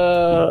call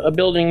a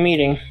building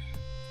meeting.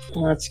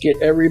 Let's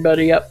get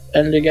everybody up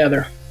and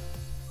together.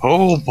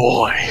 Oh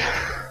boy.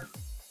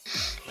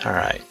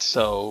 Alright,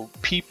 so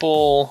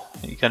people,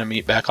 you gonna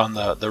meet back on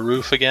the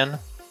roof again?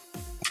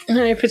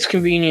 If it's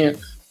convenient.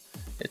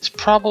 it's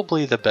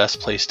probably the best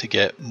place to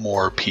get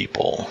more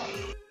people.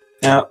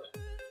 Now,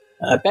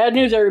 bad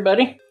news,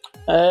 everybody.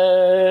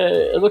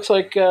 It looks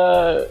like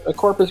a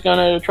corp is going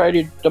to try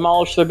to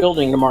demolish the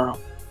building tomorrow.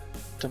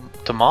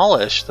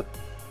 Demolish the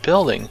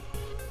building?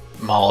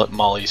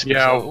 Molly's.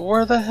 Yeah. So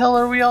where the hell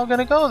are we all going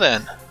to go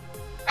then?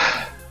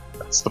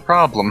 That's the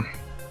problem.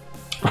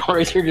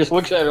 Racer just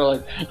looks at her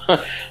like...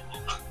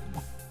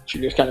 She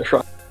just kind of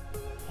shrugs.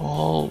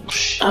 Oh,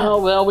 shit. Oh,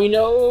 well, we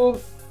know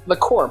the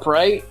corp,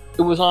 right?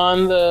 It was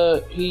on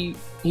the...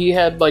 He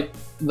had, like,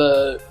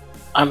 the...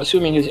 I'm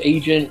assuming his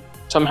agent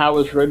somehow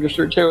was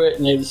registered to it,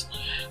 and is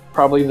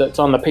probably that's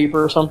on the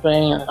paper or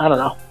something. I don't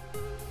know.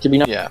 Do we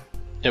know? Yeah,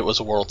 it was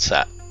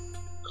WorldSat.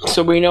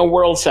 So we know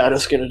WorldSat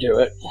is going to do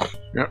it.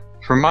 Yep.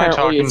 From my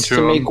Apparently talking it's to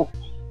to him,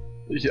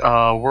 make...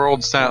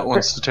 WorldSat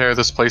wants to tear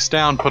this place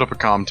down, put up a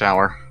comm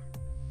tower.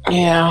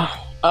 Yeah.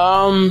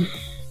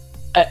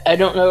 I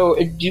don't know.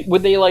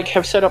 Would they like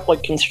have set up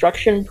like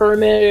construction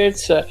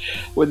permits?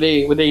 Would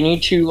they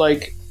need to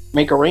like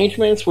make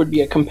arrangements? Would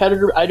be a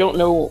competitor? I don't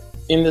know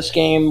in this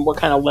game what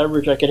kind of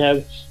leverage I could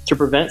have to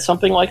prevent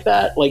something like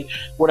that. Like,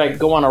 would I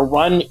go on a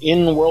run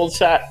in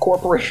WorldSat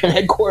Corporation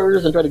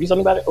headquarters and try to do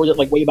something about it, or is it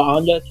like way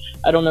beyond it?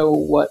 I don't know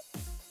what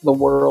the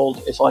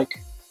world is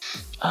like.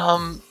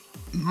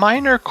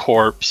 Minor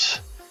corps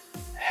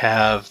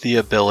have the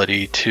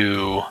ability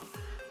to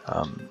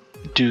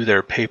do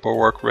their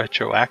paperwork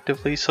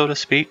retroactively, so to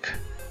speak.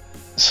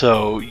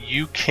 So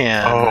you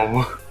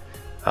can,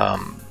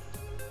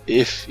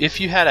 if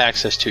you had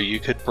access to, you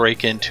could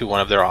break into one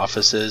of their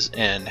offices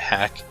and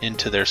hack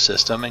into their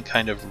system and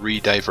kind of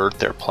re-divert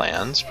their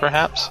plans,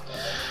 perhaps.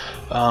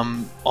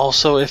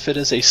 Also, if it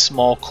is a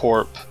small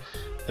corp,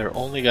 they're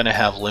only going to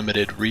have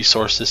limited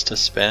resources to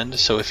spend,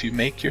 so if you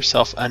make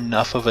yourself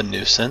enough of a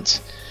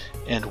nuisance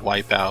and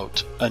wipe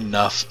out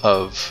enough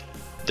of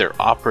their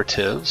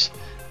operatives,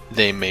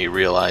 they may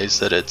realize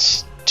that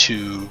it's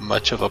too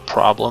much of a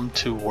problem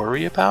to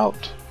worry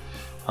about.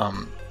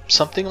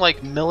 Something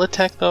like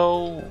Militech,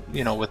 though,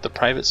 with the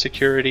private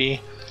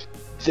security,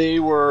 they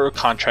were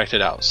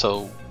contracted out,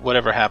 so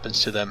whatever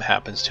happens to them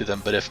happens to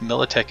them. But if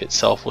Militech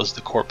itself was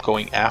the corp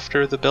going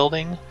after the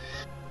building,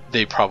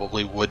 they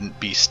probably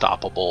wouldn't be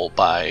stoppable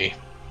by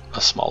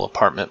a small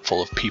apartment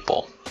full of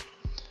people.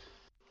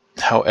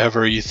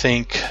 However, you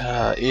think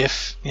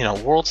if,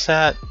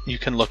 WorldSat, you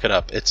can look it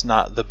up. It's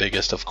not the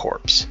biggest of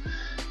corps.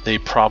 They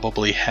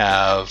probably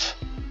have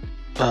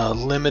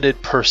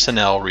limited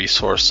personnel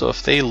resource. So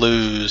if they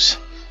lose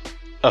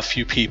a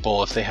few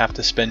people, if they have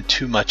to spend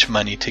too much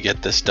money to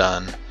get this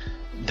done,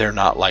 they're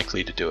not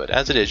likely to do it.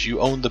 As it is, you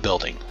own the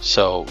building.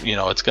 So,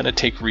 it's going to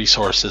take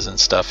resources and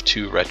stuff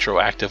to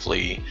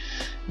retroactively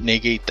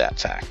negate that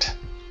fact.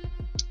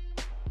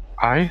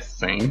 I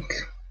think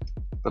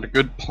that a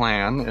good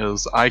plan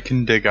is I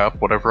can dig up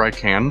whatever I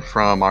can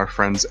from our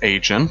friend's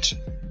agent,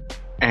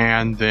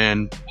 and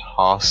then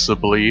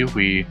possibly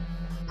we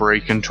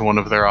break into one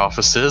of their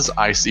offices.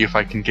 I see if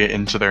I can get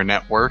into their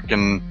network,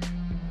 and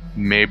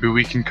maybe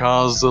we can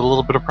cause a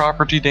little bit of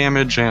property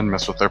damage and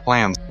mess with their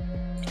plans.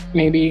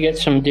 Maybe get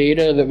some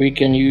data that we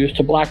can use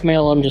to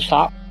blackmail them to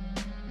stop.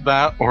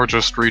 That, or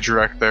just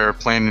redirect their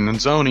planning and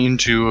zoning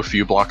to a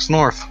few blocks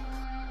north.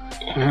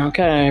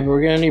 Okay, but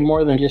we're gonna need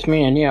more than just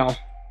me and you.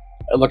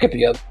 Look at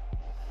the other.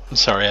 I'm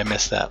sorry, I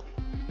missed that.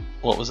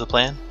 What was the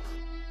plan?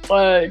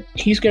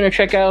 He's going to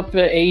check out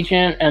the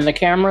agent and the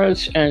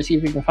cameras and see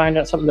if we can find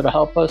out something that'll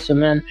help us,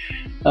 and then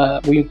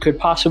we could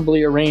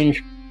possibly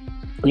arrange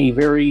a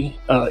very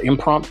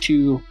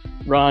impromptu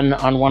run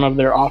on one of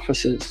their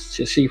offices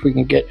to see if we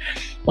can get,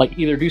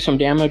 either do some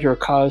damage or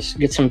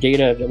get some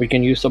data that we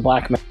can use to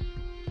blackmail.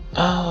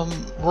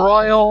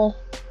 Royal,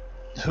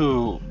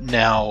 who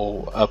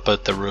now up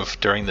at the roof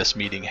during this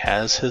meeting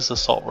has his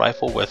assault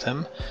rifle with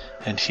him,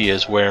 and he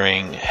is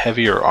wearing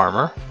heavier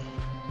armor.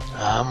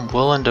 I'm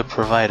willing to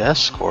provide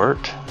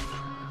escort.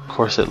 Of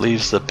course, it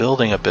leaves the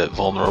building a bit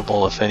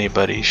vulnerable if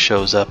anybody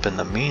shows up in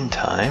the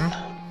meantime.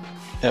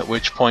 At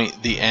which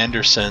point, the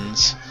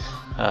Andersons,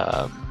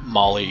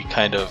 Molly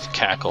kind of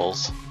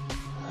cackles.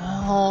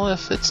 Well,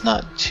 if it's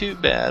not too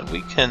bad,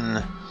 we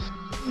can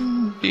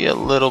be a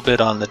little bit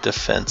on the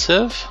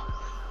defensive.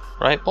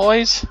 Right,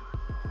 boys?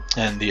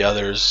 And the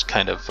others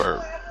kind of are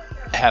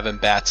having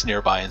bats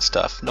nearby and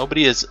stuff.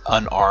 Nobody is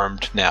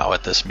unarmed now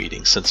at this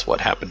meeting since what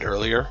happened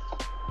earlier.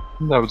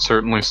 That would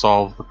certainly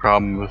solve the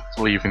problem with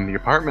leaving the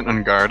apartment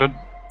unguarded.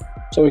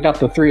 So we got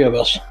the three of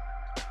us.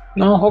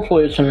 No,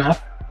 hopefully it's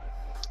enough.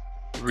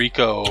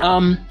 Rico.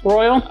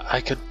 Royal?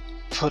 I could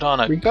put on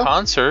a Rico?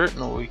 concert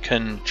and we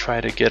can try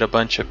to get a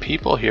bunch of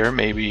people here.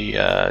 Maybe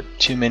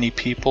too many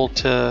people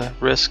to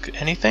risk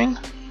anything?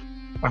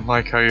 I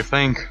like how you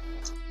think.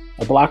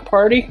 A block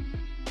party?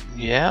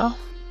 Yeah?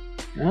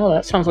 Oh,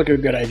 that sounds like a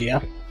good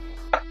idea.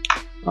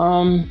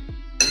 Do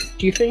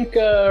you think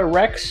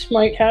Rex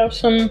might have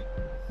some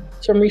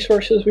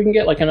resources we can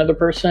get, like another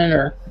person,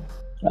 or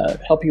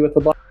help you with the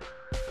block?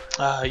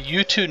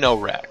 You two know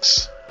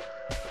Rex,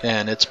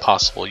 and it's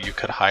possible you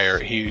could hire.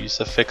 He's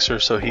a fixer,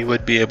 so he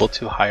would be able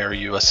to hire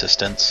you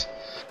assistance.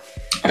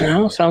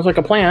 Well, sounds like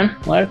a plan.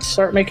 Let's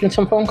start making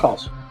some phone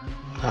calls.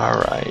 All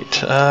right.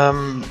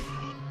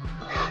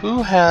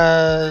 Who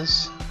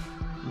has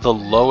the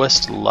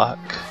lowest luck?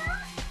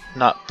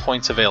 Not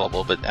points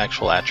available, but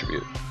actual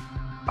attribute.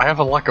 I have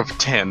a luck of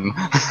 10.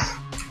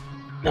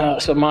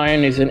 So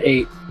mine is an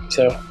 8,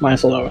 so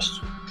mine's the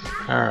lowest.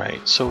 All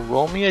right. So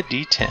roll me a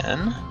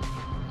d10.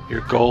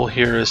 Your goal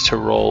here is to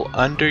roll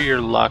under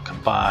your luck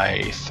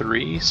by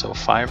 3, so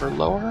 5 or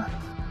lower.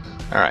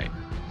 All right.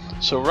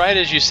 So right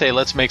as you say,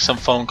 let's make some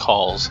phone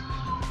calls,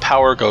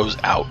 power goes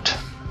out.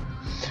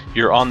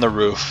 You're on the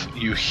roof.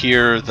 You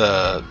hear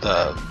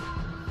that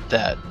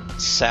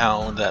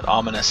sound, that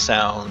ominous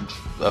sound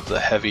of the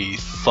heavy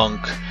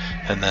thunk,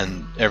 and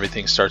then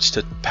everything starts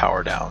to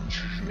power down.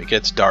 It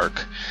gets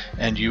dark,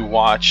 and you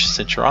watch.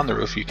 Since you're on the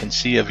roof, you can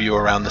see a view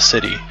around the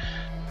city.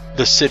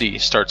 The city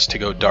starts to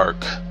go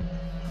dark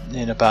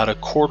in about a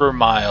quarter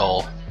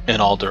mile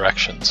in all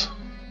directions.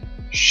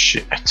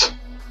 Shit.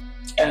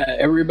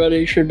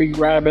 Everybody should be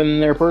grabbing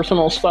their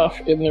personal stuff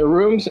in their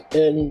rooms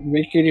and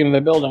vacating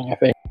the building, I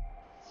think.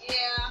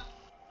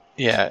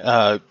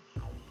 Yeah,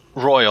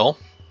 Royal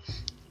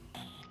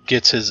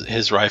gets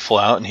his rifle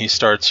out and he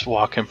starts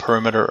walking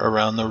perimeter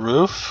around the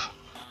roof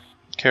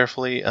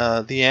carefully.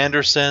 The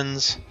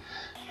Andersons,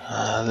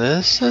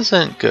 this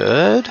isn't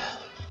good.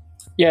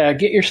 Yeah,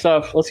 get your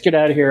stuff. Let's get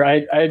out of here.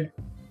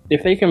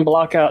 If they can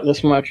block out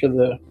this much of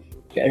the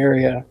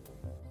area,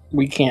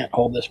 we can't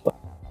hold this place.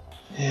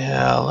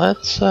 Yeah,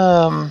 let's,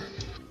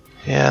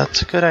 yeah,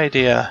 it's a good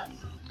idea.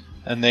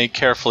 And they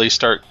carefully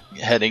start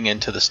heading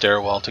into the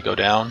stairwell to go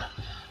down.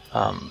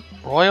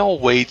 Royal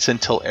waits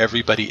until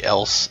everybody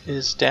else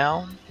is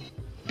down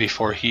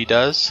before he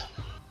does.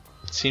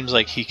 It seems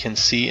like he can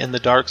see in the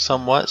dark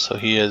somewhat, so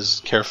he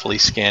is carefully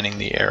scanning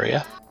the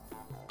area.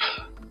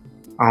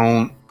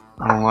 I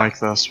don't like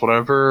this.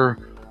 Whatever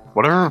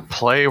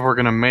play we're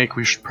gonna make,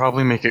 we should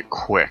probably make it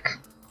quick.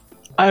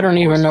 I don't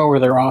even know where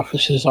their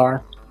offices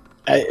are.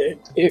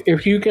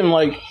 If you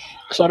can,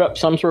 set up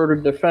some sort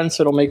of defense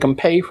that'll make them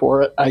pay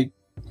for it, I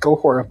go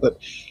for it. But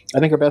I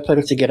think our best bet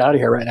is to get out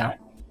of here right now.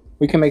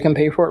 We can make them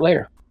pay for it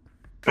later.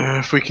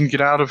 If we can get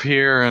out of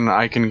here and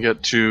I can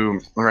get to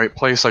the right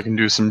place, I can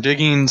do some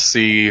digging,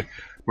 see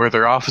where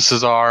their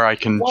offices are. I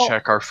can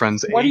check our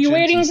friends' agents. What are you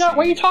waiting on?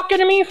 What are you talking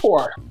to me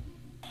for?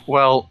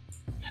 Well,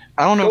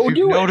 I don't know if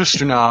you've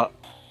noticed or not,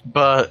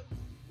 but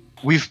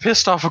we've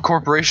pissed off a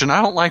corporation.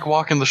 I don't like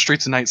walking the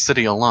streets of Night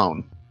City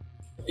alone.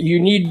 You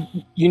need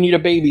a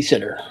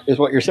babysitter, is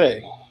what you're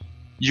saying.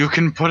 You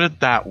can put it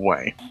that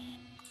way.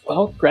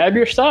 Well, grab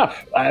your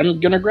stuff. I'm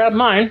gonna grab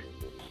mine.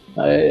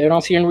 I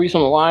don't see any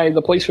reason why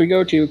the place we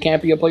go to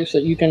can't be a place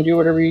that you can do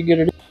whatever you get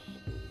to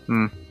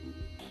do.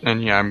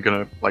 And yeah, I'm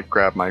gonna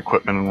grab my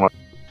equipment and what.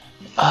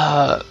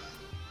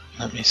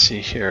 Let me see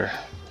here.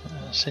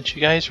 Since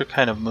you guys are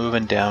kind of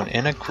moving down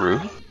in a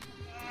group,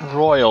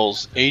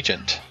 Royal's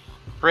agent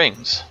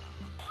rings.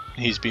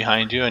 He's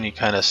behind you and he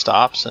kind of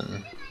stops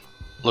and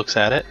looks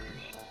at it.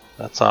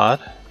 That's odd.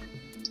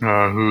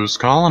 Who's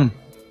calling?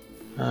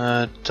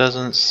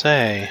 Doesn't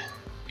say.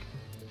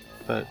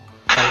 But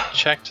I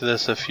checked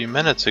this a few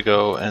minutes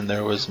ago and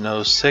there was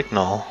no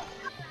signal.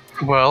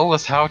 Well,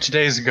 with how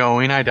today's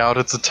going, I doubt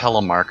it's a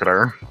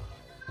telemarketer.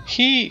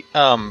 He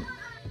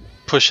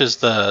pushes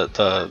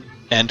the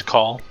end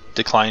call,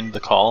 decline the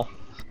call.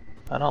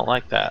 I don't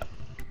like that.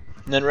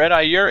 And then Red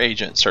Eye, your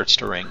agent starts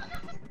to ring.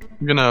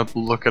 I'm gonna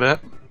look at it.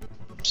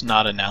 It's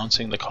not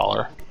announcing the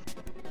caller.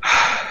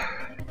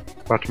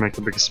 About to make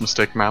the biggest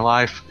mistake of my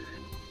life.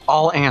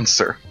 I'll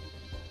answer.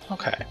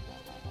 Okay.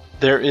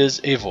 There is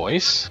a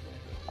voice.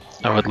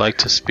 I would like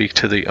to speak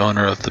to the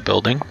owner of the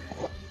building.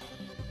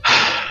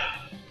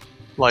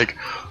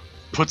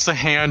 Puts a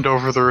hand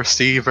over the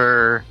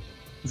receiver,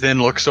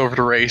 then looks over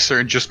to Racer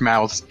and just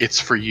mouths, "It's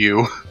for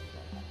you."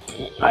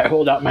 I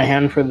hold out my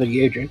hand for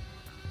the agent.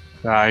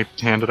 I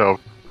hand it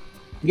over.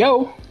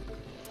 Yo.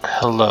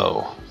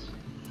 Hello.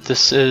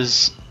 This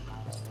is...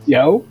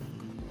 Yo.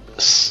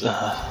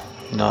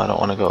 No, I don't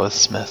want to go with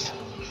Smith.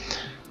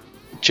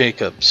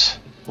 Jacobs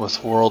with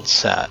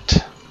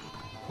WorldSat.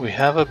 We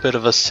have a bit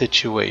of a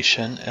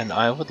situation, and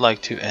I would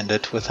like to end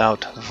it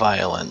without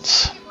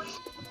violence.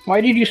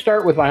 Why did you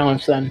start with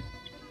violence then?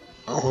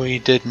 We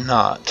did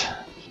not.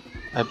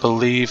 I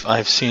believe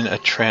I've seen a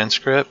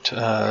transcript.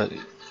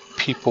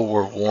 People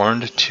were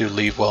warned to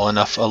leave well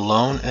enough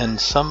alone, and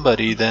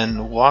somebody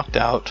then walked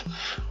out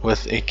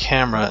with a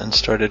camera and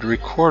started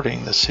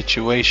recording the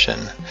situation,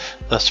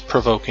 thus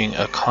provoking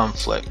a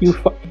conflict.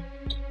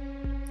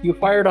 You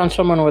fired on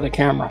someone with a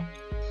camera.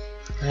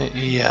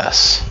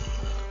 Yes.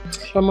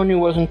 Someone who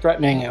wasn't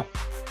threatening you.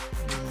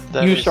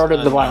 You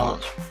started the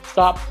violence.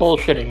 Stop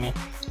bullshitting me.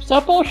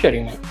 Stop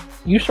bullshitting me.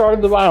 You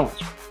started the violence.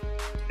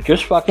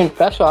 Just fucking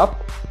fess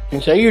up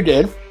and say you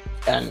did,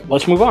 and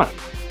let's move on.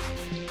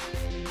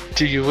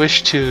 Do you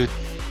wish to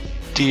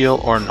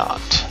deal or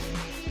not?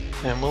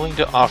 I'm willing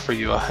to offer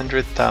you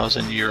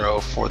 100,000 euro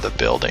for the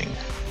building.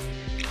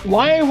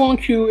 Why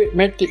won't you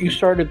admit that you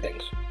started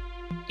things?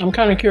 I'm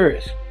kind of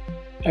curious.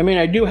 I mean,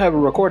 I do have a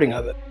recording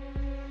of it.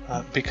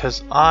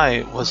 Because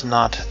I was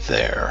not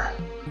there.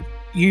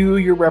 You,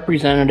 your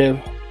representative,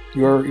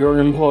 your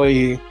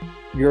employee,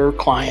 your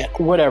client,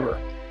 whatever.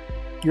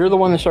 You're the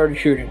one that started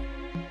shooting.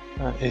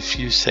 If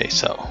you say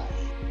so.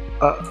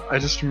 I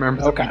just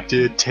remember that we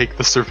did take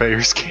the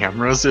surveyor's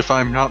cameras, if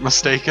I'm not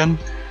mistaken.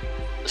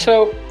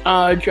 So,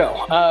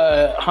 Joe,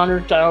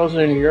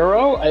 100,000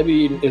 euro? I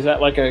mean, is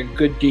that like a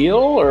good deal?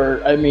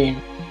 Or, I mean,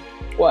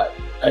 what?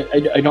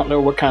 I don't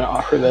know what kind of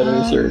offer that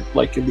is, or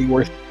like it'd be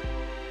worth.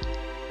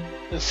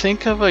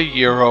 Think of a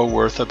euro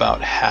worth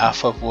about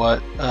half of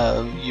what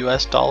a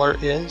US dollar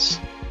is.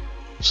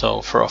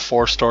 So for a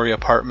 4-story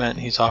apartment,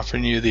 he's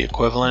offering you the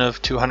equivalent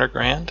of 200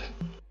 grand.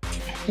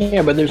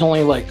 Yeah, but there's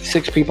only like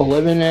 6 people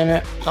living in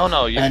it. Oh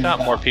no, you've got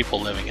more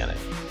people living in it.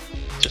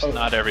 Just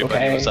not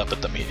everybody was up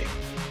at the meeting.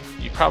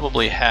 You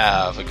probably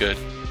have a good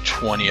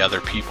 20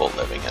 other people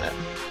living in it.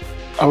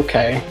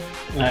 Okay.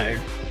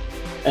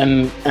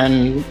 And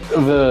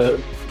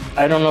the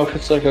I don't know if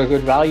it's like a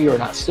good value or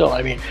not. Still,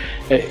 I mean,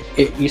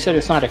 you said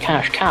it's not a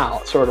cash cow.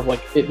 It's sort of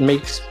like it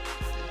makes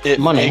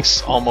money,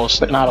 makes almost,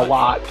 but not money. A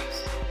lot.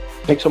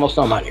 Makes almost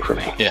no money for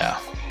me. Yeah,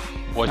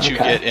 what you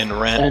get in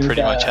rent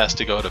pretty much has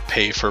to go to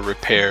pay for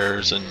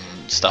repairs and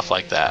stuff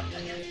like that.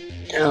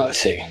 Let's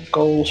see,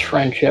 goals,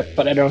 friendship,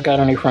 but I don't got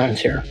any friends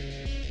here.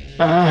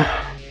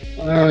 I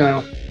don't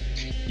know.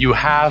 You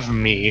have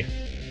me.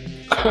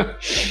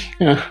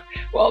 Yeah.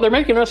 Well, they're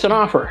making us an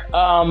offer,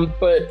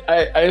 but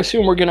I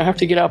assume we're going to have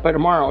to get out by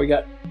tomorrow. We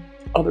got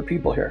other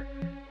people here,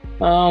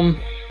 and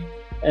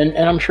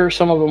I'm sure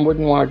some of them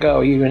wouldn't want to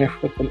go, even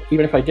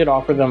if I did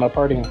offer them a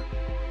parting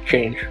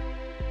change.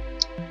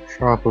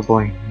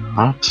 Probably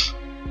not.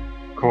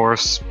 Of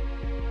course,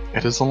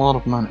 it is a lot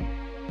of money.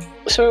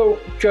 So,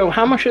 Joe,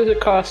 how much does it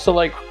cost to,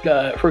 like,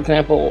 for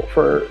example,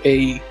 for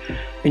an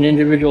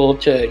individual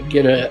to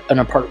get an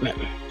apartment,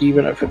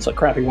 even if it's a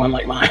crappy one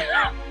like mine?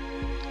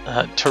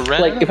 To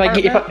rent, like if I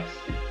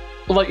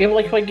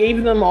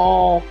gave them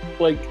all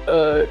like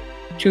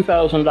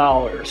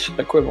 $2,000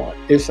 equivalent,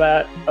 is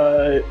that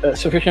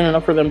sufficient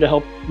enough for them to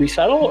help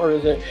resettle, or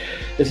is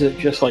it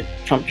just like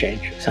chump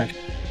change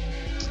essentially?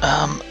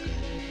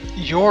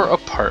 Your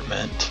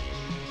apartment,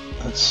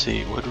 let's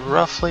see, would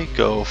roughly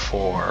go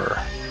for.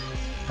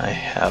 I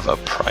have a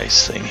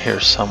price thing here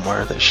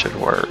somewhere that should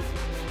work.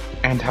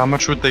 And how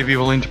much would they be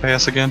willing to pay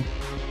us again?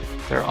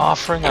 They're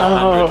offering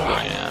 100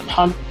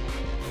 grand.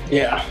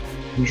 Yeah.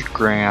 100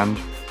 grand.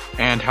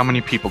 And how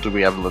many people do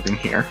we have living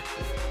here?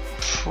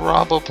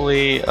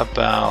 Probably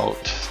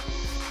about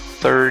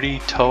 30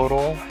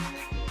 total.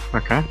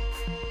 Okay.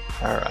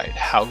 Alright,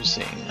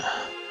 housing.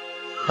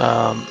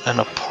 An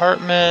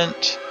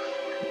apartment.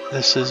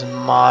 This is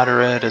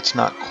moderate. It's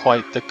not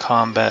quite the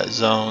combat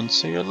zone.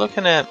 So you're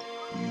looking at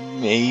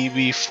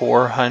maybe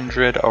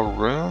 400 a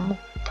room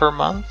per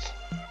month.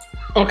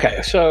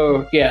 Okay,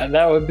 so yeah,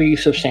 that would be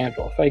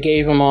substantial. If I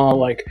gave them all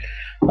like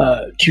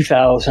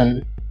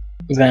 2,000,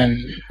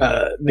 then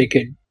they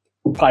could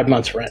 5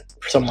 months rent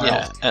somewhere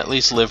else. Yeah, at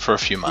least live for a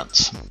few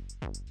months.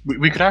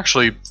 We could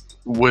actually,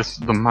 with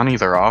the money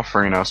they're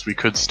offering us, we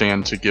could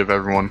stand to give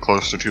everyone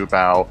closer to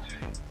about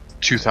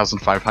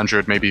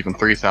 2,500, maybe even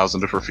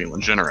 3,000 if we're feeling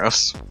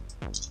generous.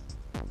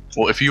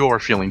 Well, if you are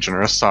feeling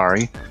generous,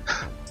 sorry.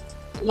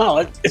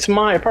 No, it's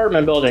my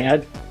apartment building.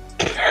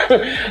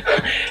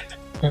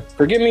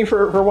 Forgive me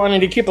for wanting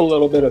to keep a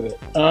little bit of it.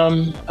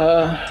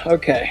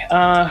 Okay.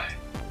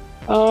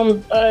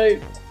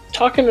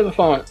 Talking to the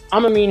phone.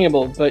 I'm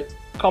amenable, but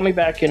call me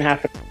back in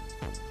half an hour.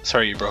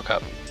 Sorry, you broke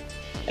up.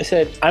 I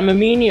said, I'm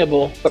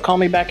amenable, but call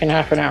me back in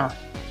half an hour.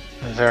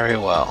 Very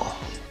well.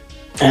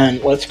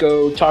 And let's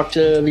go talk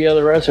to the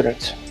other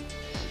residents.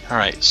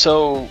 Alright,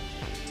 so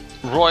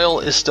Royal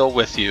is still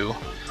with you.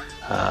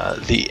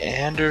 The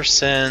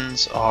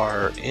Andersons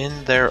are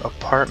in their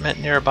apartment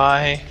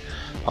nearby.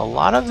 A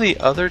lot of the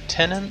other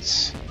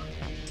tenants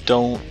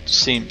don't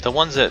seem... The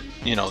ones that,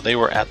 they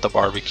were at the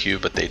barbecue,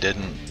 but they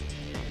didn't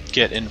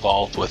get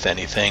involved with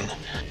anything.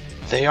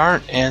 They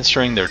aren't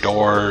answering their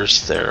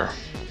doors. Their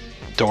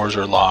doors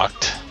are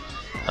locked.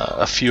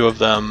 A few of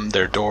them,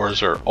 their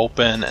doors are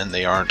open and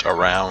they aren't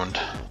around.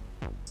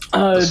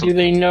 Do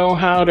they know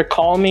how to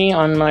call me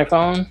on my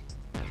phone?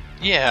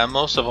 Yeah,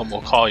 most of them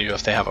will call you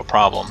if they have a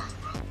problem.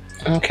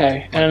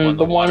 Okay, and when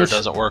the water ones...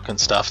 doesn't work and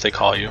stuff, they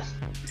call you.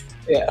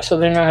 Yeah, so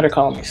they know how to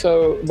call me.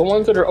 So the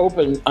ones that are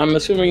open, I'm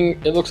assuming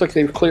it looks like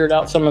they've cleared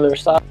out some of their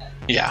stuff.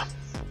 Yeah.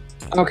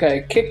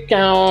 Okay, kick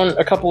down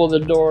a couple of the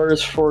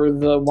doors for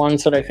the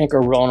ones that I think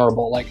are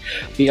vulnerable, like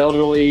the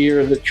elderly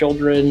or the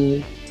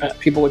children,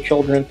 people with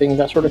children, things,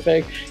 that sort of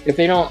thing. If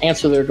they don't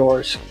answer their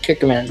doors, kick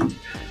them in.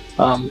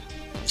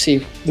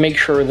 Make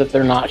sure that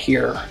they're not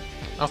here.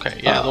 Okay,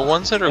 yeah, the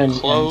ones that are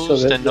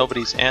closed and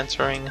nobody's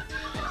answering,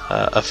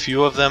 a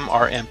few of them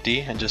are empty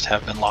and just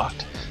have been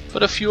locked.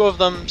 But a few of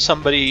them,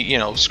 somebody,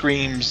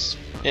 screams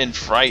in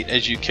fright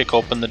as you kick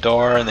open the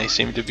door, and they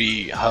seem to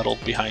be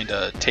huddled behind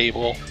a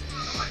table.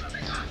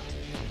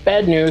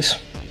 Bad news.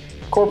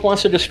 Corp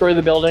wants to destroy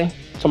the building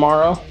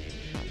tomorrow.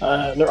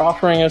 They're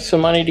offering us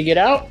some money to get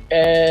out.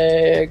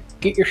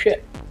 Get your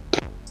shit.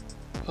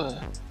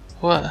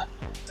 What?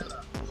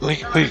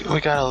 We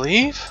gotta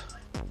leave?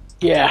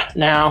 Yeah,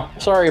 now.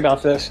 Sorry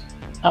about this.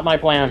 Not my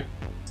plan.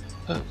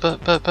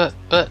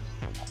 But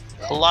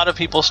a lot of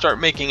people start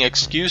making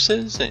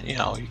excuses, and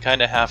you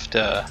kind of have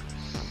to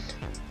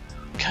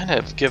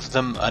give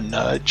them a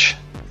nudge.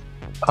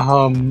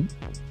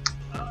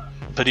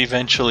 But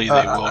eventually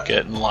they will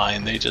get in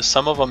line.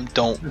 Some of them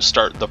don't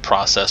start the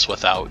process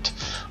without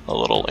a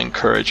little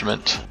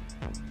encouragement.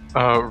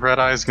 Red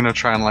Eye's gonna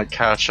try and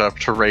catch up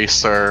to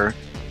Racer,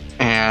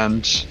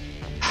 and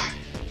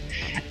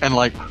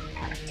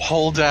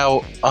hold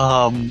out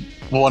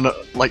one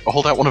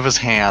of his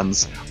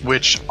hands,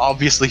 which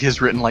obviously he's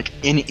written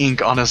in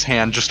ink on his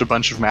hand just a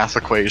bunch of math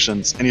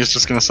equations, and he's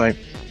just gonna say,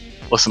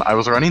 "Listen, I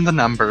was running the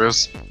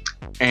numbers,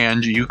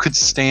 and you could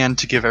stand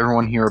to give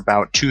everyone here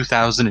about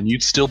 2,000, and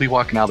you'd still be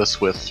walking out of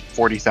this with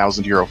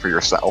 40,000 euro for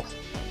yourself."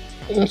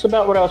 That's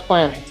about what I was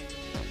planning.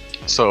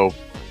 So,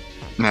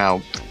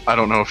 now, I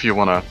don't know if you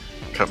want to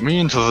cut me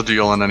into the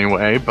deal in any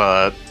way,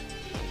 but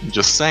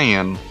just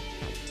saying,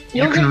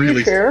 You'll get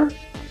your share?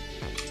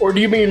 Or do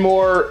you mean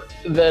more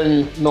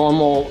than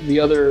normal the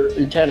other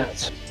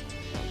lieutenants?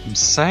 I'm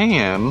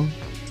saying,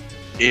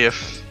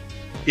 if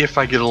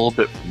I get a little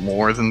bit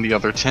more than the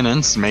other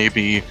tenants,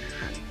 maybe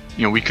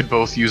we could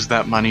both use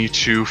that money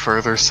to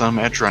further some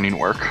edge running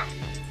work.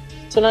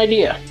 It's an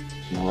idea.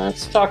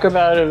 Let's talk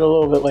about it a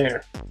little bit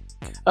later.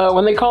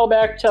 When they call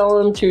back, tell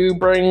them to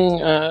bring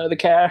the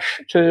cash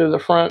to the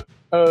front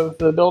of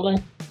the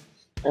building,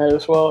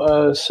 as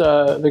well as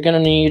they're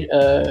going to need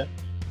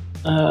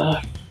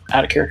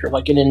out of character,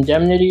 an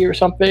indemnity or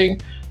something,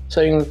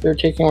 saying that they're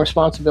taking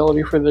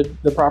responsibility for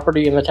the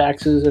property and the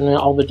taxes and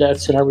all the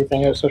debts and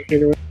everything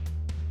associated with it.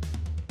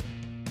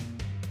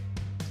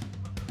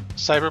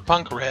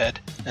 Cyberpunk Red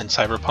and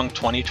Cyberpunk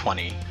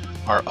 2020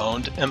 are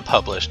owned and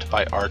published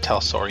by R.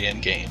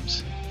 Talsorian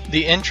Games.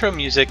 The intro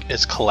music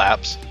is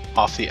Collapse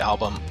off the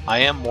album I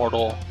Am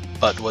Mortal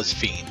But Was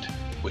Fiend,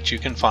 which you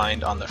can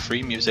find on the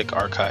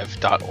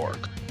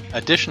freemusicarchive.org.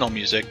 Additional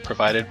music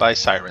provided by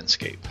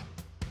Sirenscape.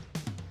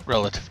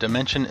 Relative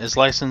Dimension is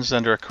licensed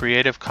under a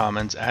Creative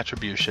Commons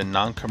Attribution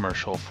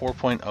Non-Commercial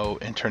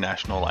 4.0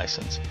 International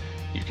License.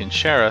 You can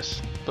share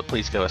us, but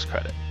please give us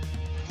credit.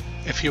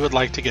 If you would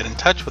like to get in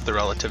touch with the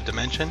Relative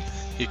Dimension,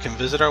 you can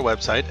visit our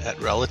website at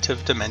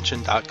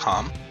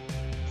relativedimension.com.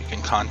 You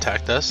can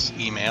contact us,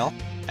 email,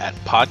 at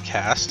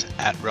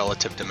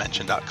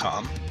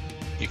podcast@relativedimension.com.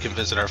 You can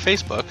visit our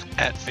Facebook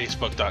at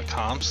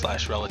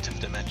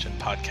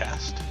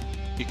facebook.com/relativedimensionpodcast.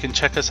 You can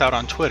check us out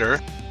on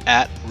Twitter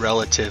at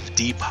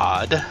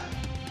RelativeDpod.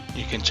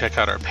 You can check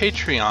out our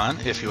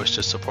Patreon if you wish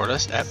to support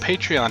us at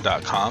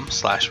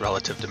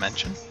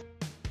patreon.com/relativedimension.